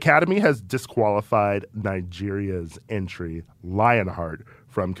 The Academy has disqualified Nigeria's entry, Lionheart,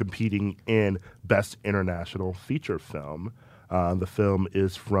 from competing in Best International Feature Film. The film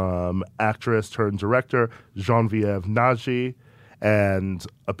is from actress turned director Genevieve Nnaji, and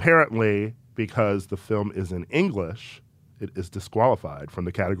apparently, because the film is in English, it is disqualified from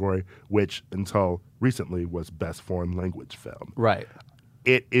the category, which until recently was Best Foreign Language Film. Right.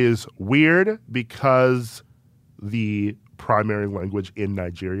 It is weird because the primary language in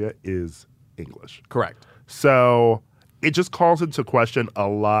Nigeria is English. Correct. So it just calls into question a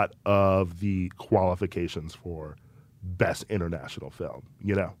lot of the qualifications for Best International Film,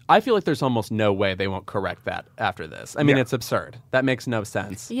 you know? I feel like there's almost no way they won't correct that after this. I mean, Yeah. it's absurd. That makes no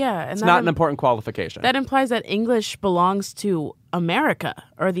sense. Yeah, and It's that not an important qualification. That implies that English belongs to America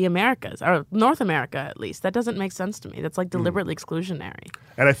or the Americas or North America at least. That doesn't make sense to me. That's like deliberately exclusionary.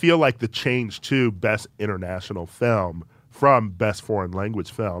 And I feel like the change to Best International Film from Best Foreign Language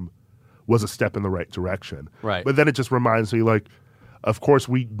Film was a step in the right direction. Right. But then it just reminds me, like, of course,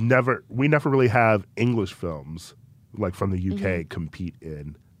 we never really have English films, like from the UK, compete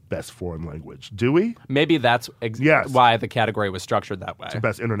in Best Foreign Language. Do we? Maybe that's Yes. why the category was structured that way.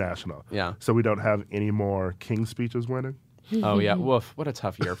 Best International. Yeah. So we don't have any more King's speeches winning? Oh, yeah. Woof. What a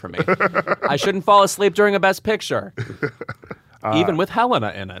tough year for me. I shouldn't fall asleep during a Best Picture, even with Helena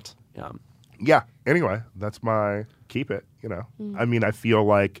in it. Yeah. Yeah. Anyway, that's my keep it, you know. I mean, I feel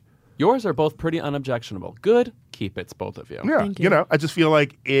like, Yours are both pretty unobjectionable. Good. Keep it, both of you. yeah, Thank you you. know, I just feel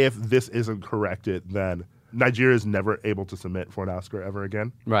like if this isn't corrected, then Nigeria is never able to submit for an Oscar ever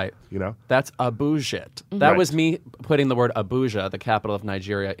again, Right. you know? That's abushit. That Right. was me putting the word Abuja, the capital of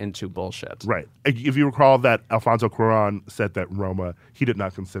Nigeria, into bullshit. Right. If you recall that Alfonso Cuarón said that Roma, he did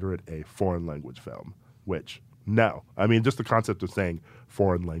not consider it a foreign language film, which, no. I mean, just the concept of saying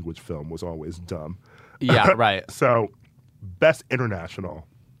foreign language film was always dumb. Yeah, right. So, Best International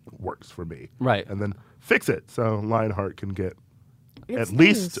works for me. Right. And then fix it so Lionheart can get It's at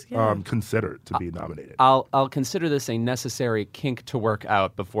least nice, yeah. considered to be nominated. I'll consider this a necessary kink to work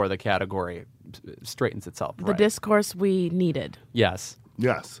out before the category straightens itself. The right. discourse we needed. Yes.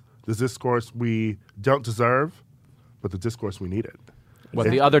 Yes. The discourse we don't deserve, but the discourse we needed. What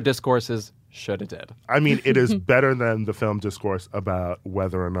the other discourses should have did. I mean, it is better than the film discourse about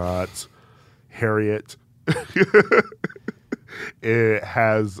whether or not Harriet it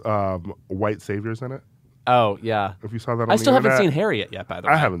has white saviors in it. Oh, yeah. If you saw that on I the still haven't internet. seen Harriet yet, by the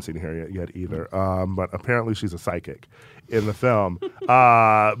way. I haven't seen Harriet yet either, but apparently she's a psychic in the film.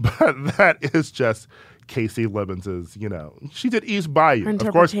 But that is just Casey Lemons's, you know, she did East Bayou. Her Of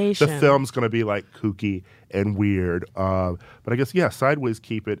course, the interpretation. film's going to be like kooky and weird. But I guess, yeah, Sideways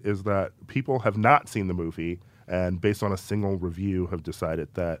Keep It is that people have not seen the movie and based on a single review have decided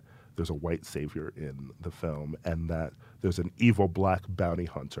that there's a white savior in the film and that there's an evil black bounty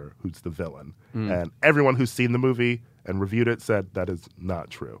hunter who's the villain. And everyone who's seen the movie and reviewed it said that is not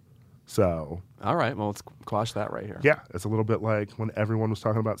true. So, All right, well, let's quash that right here. yeah, it's a little bit like when everyone was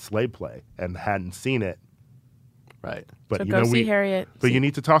talking about Slave Play and hadn't seen it. Right. But So you go know, see Harriet. But See- you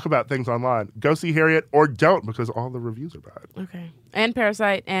need to talk about things online. Go see Harriet or don't because all the reviews are bad. Okay. And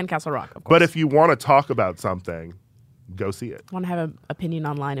Parasite and Castle Rock, of course. But if you want to talk about something, go see it. want to have an opinion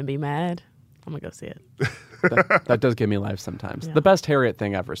online and be mad, I'm going to go see it. That does give me life sometimes. The best Harriet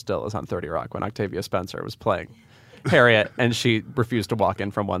thing ever still is on 30 Rock when Octavia Spencer was playing Harriet and she refused to walk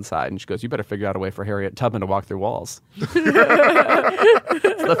in from one side and she goes, "You better figure out a way for Harriet Tubman to walk through walls." It's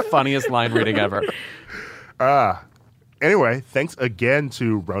the funniest line reading ever. Anyway, thanks again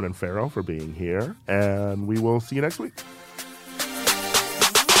to Ronan Farrow for being here, and we will see you next week.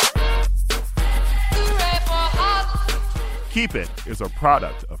 Keep It is a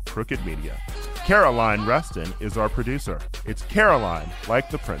product of Crooked Media. Caroline Reston is our producer. It's Caroline, like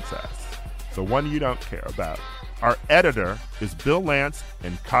the princess, the one you don't care about. Our editor is Bill Lance,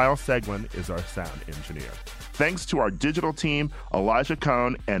 and Kyle Seglin is our sound engineer. Thanks to our digital team, Elijah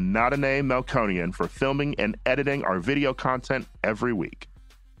Cohn and Nadine Melkonian, for filming and editing our video content every week.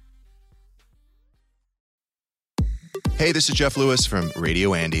 Hey, this is Jeff Lewis from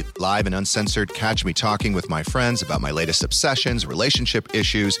Radio Andy. Live and uncensored, catch me talking with my friends about my latest obsessions, relationship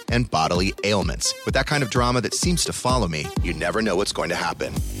issues, and bodily ailments. With that kind of drama that seems to follow me, you never know what's going to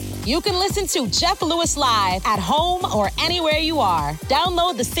happen. You can listen to Jeff Lewis live at home or anywhere you are.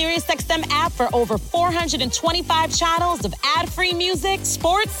 Download the SiriusXM app for over 425 channels of ad-free music,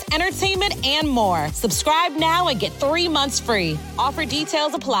 sports, entertainment, and more. Subscribe now and get 3 months free. Offer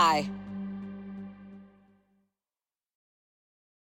details apply.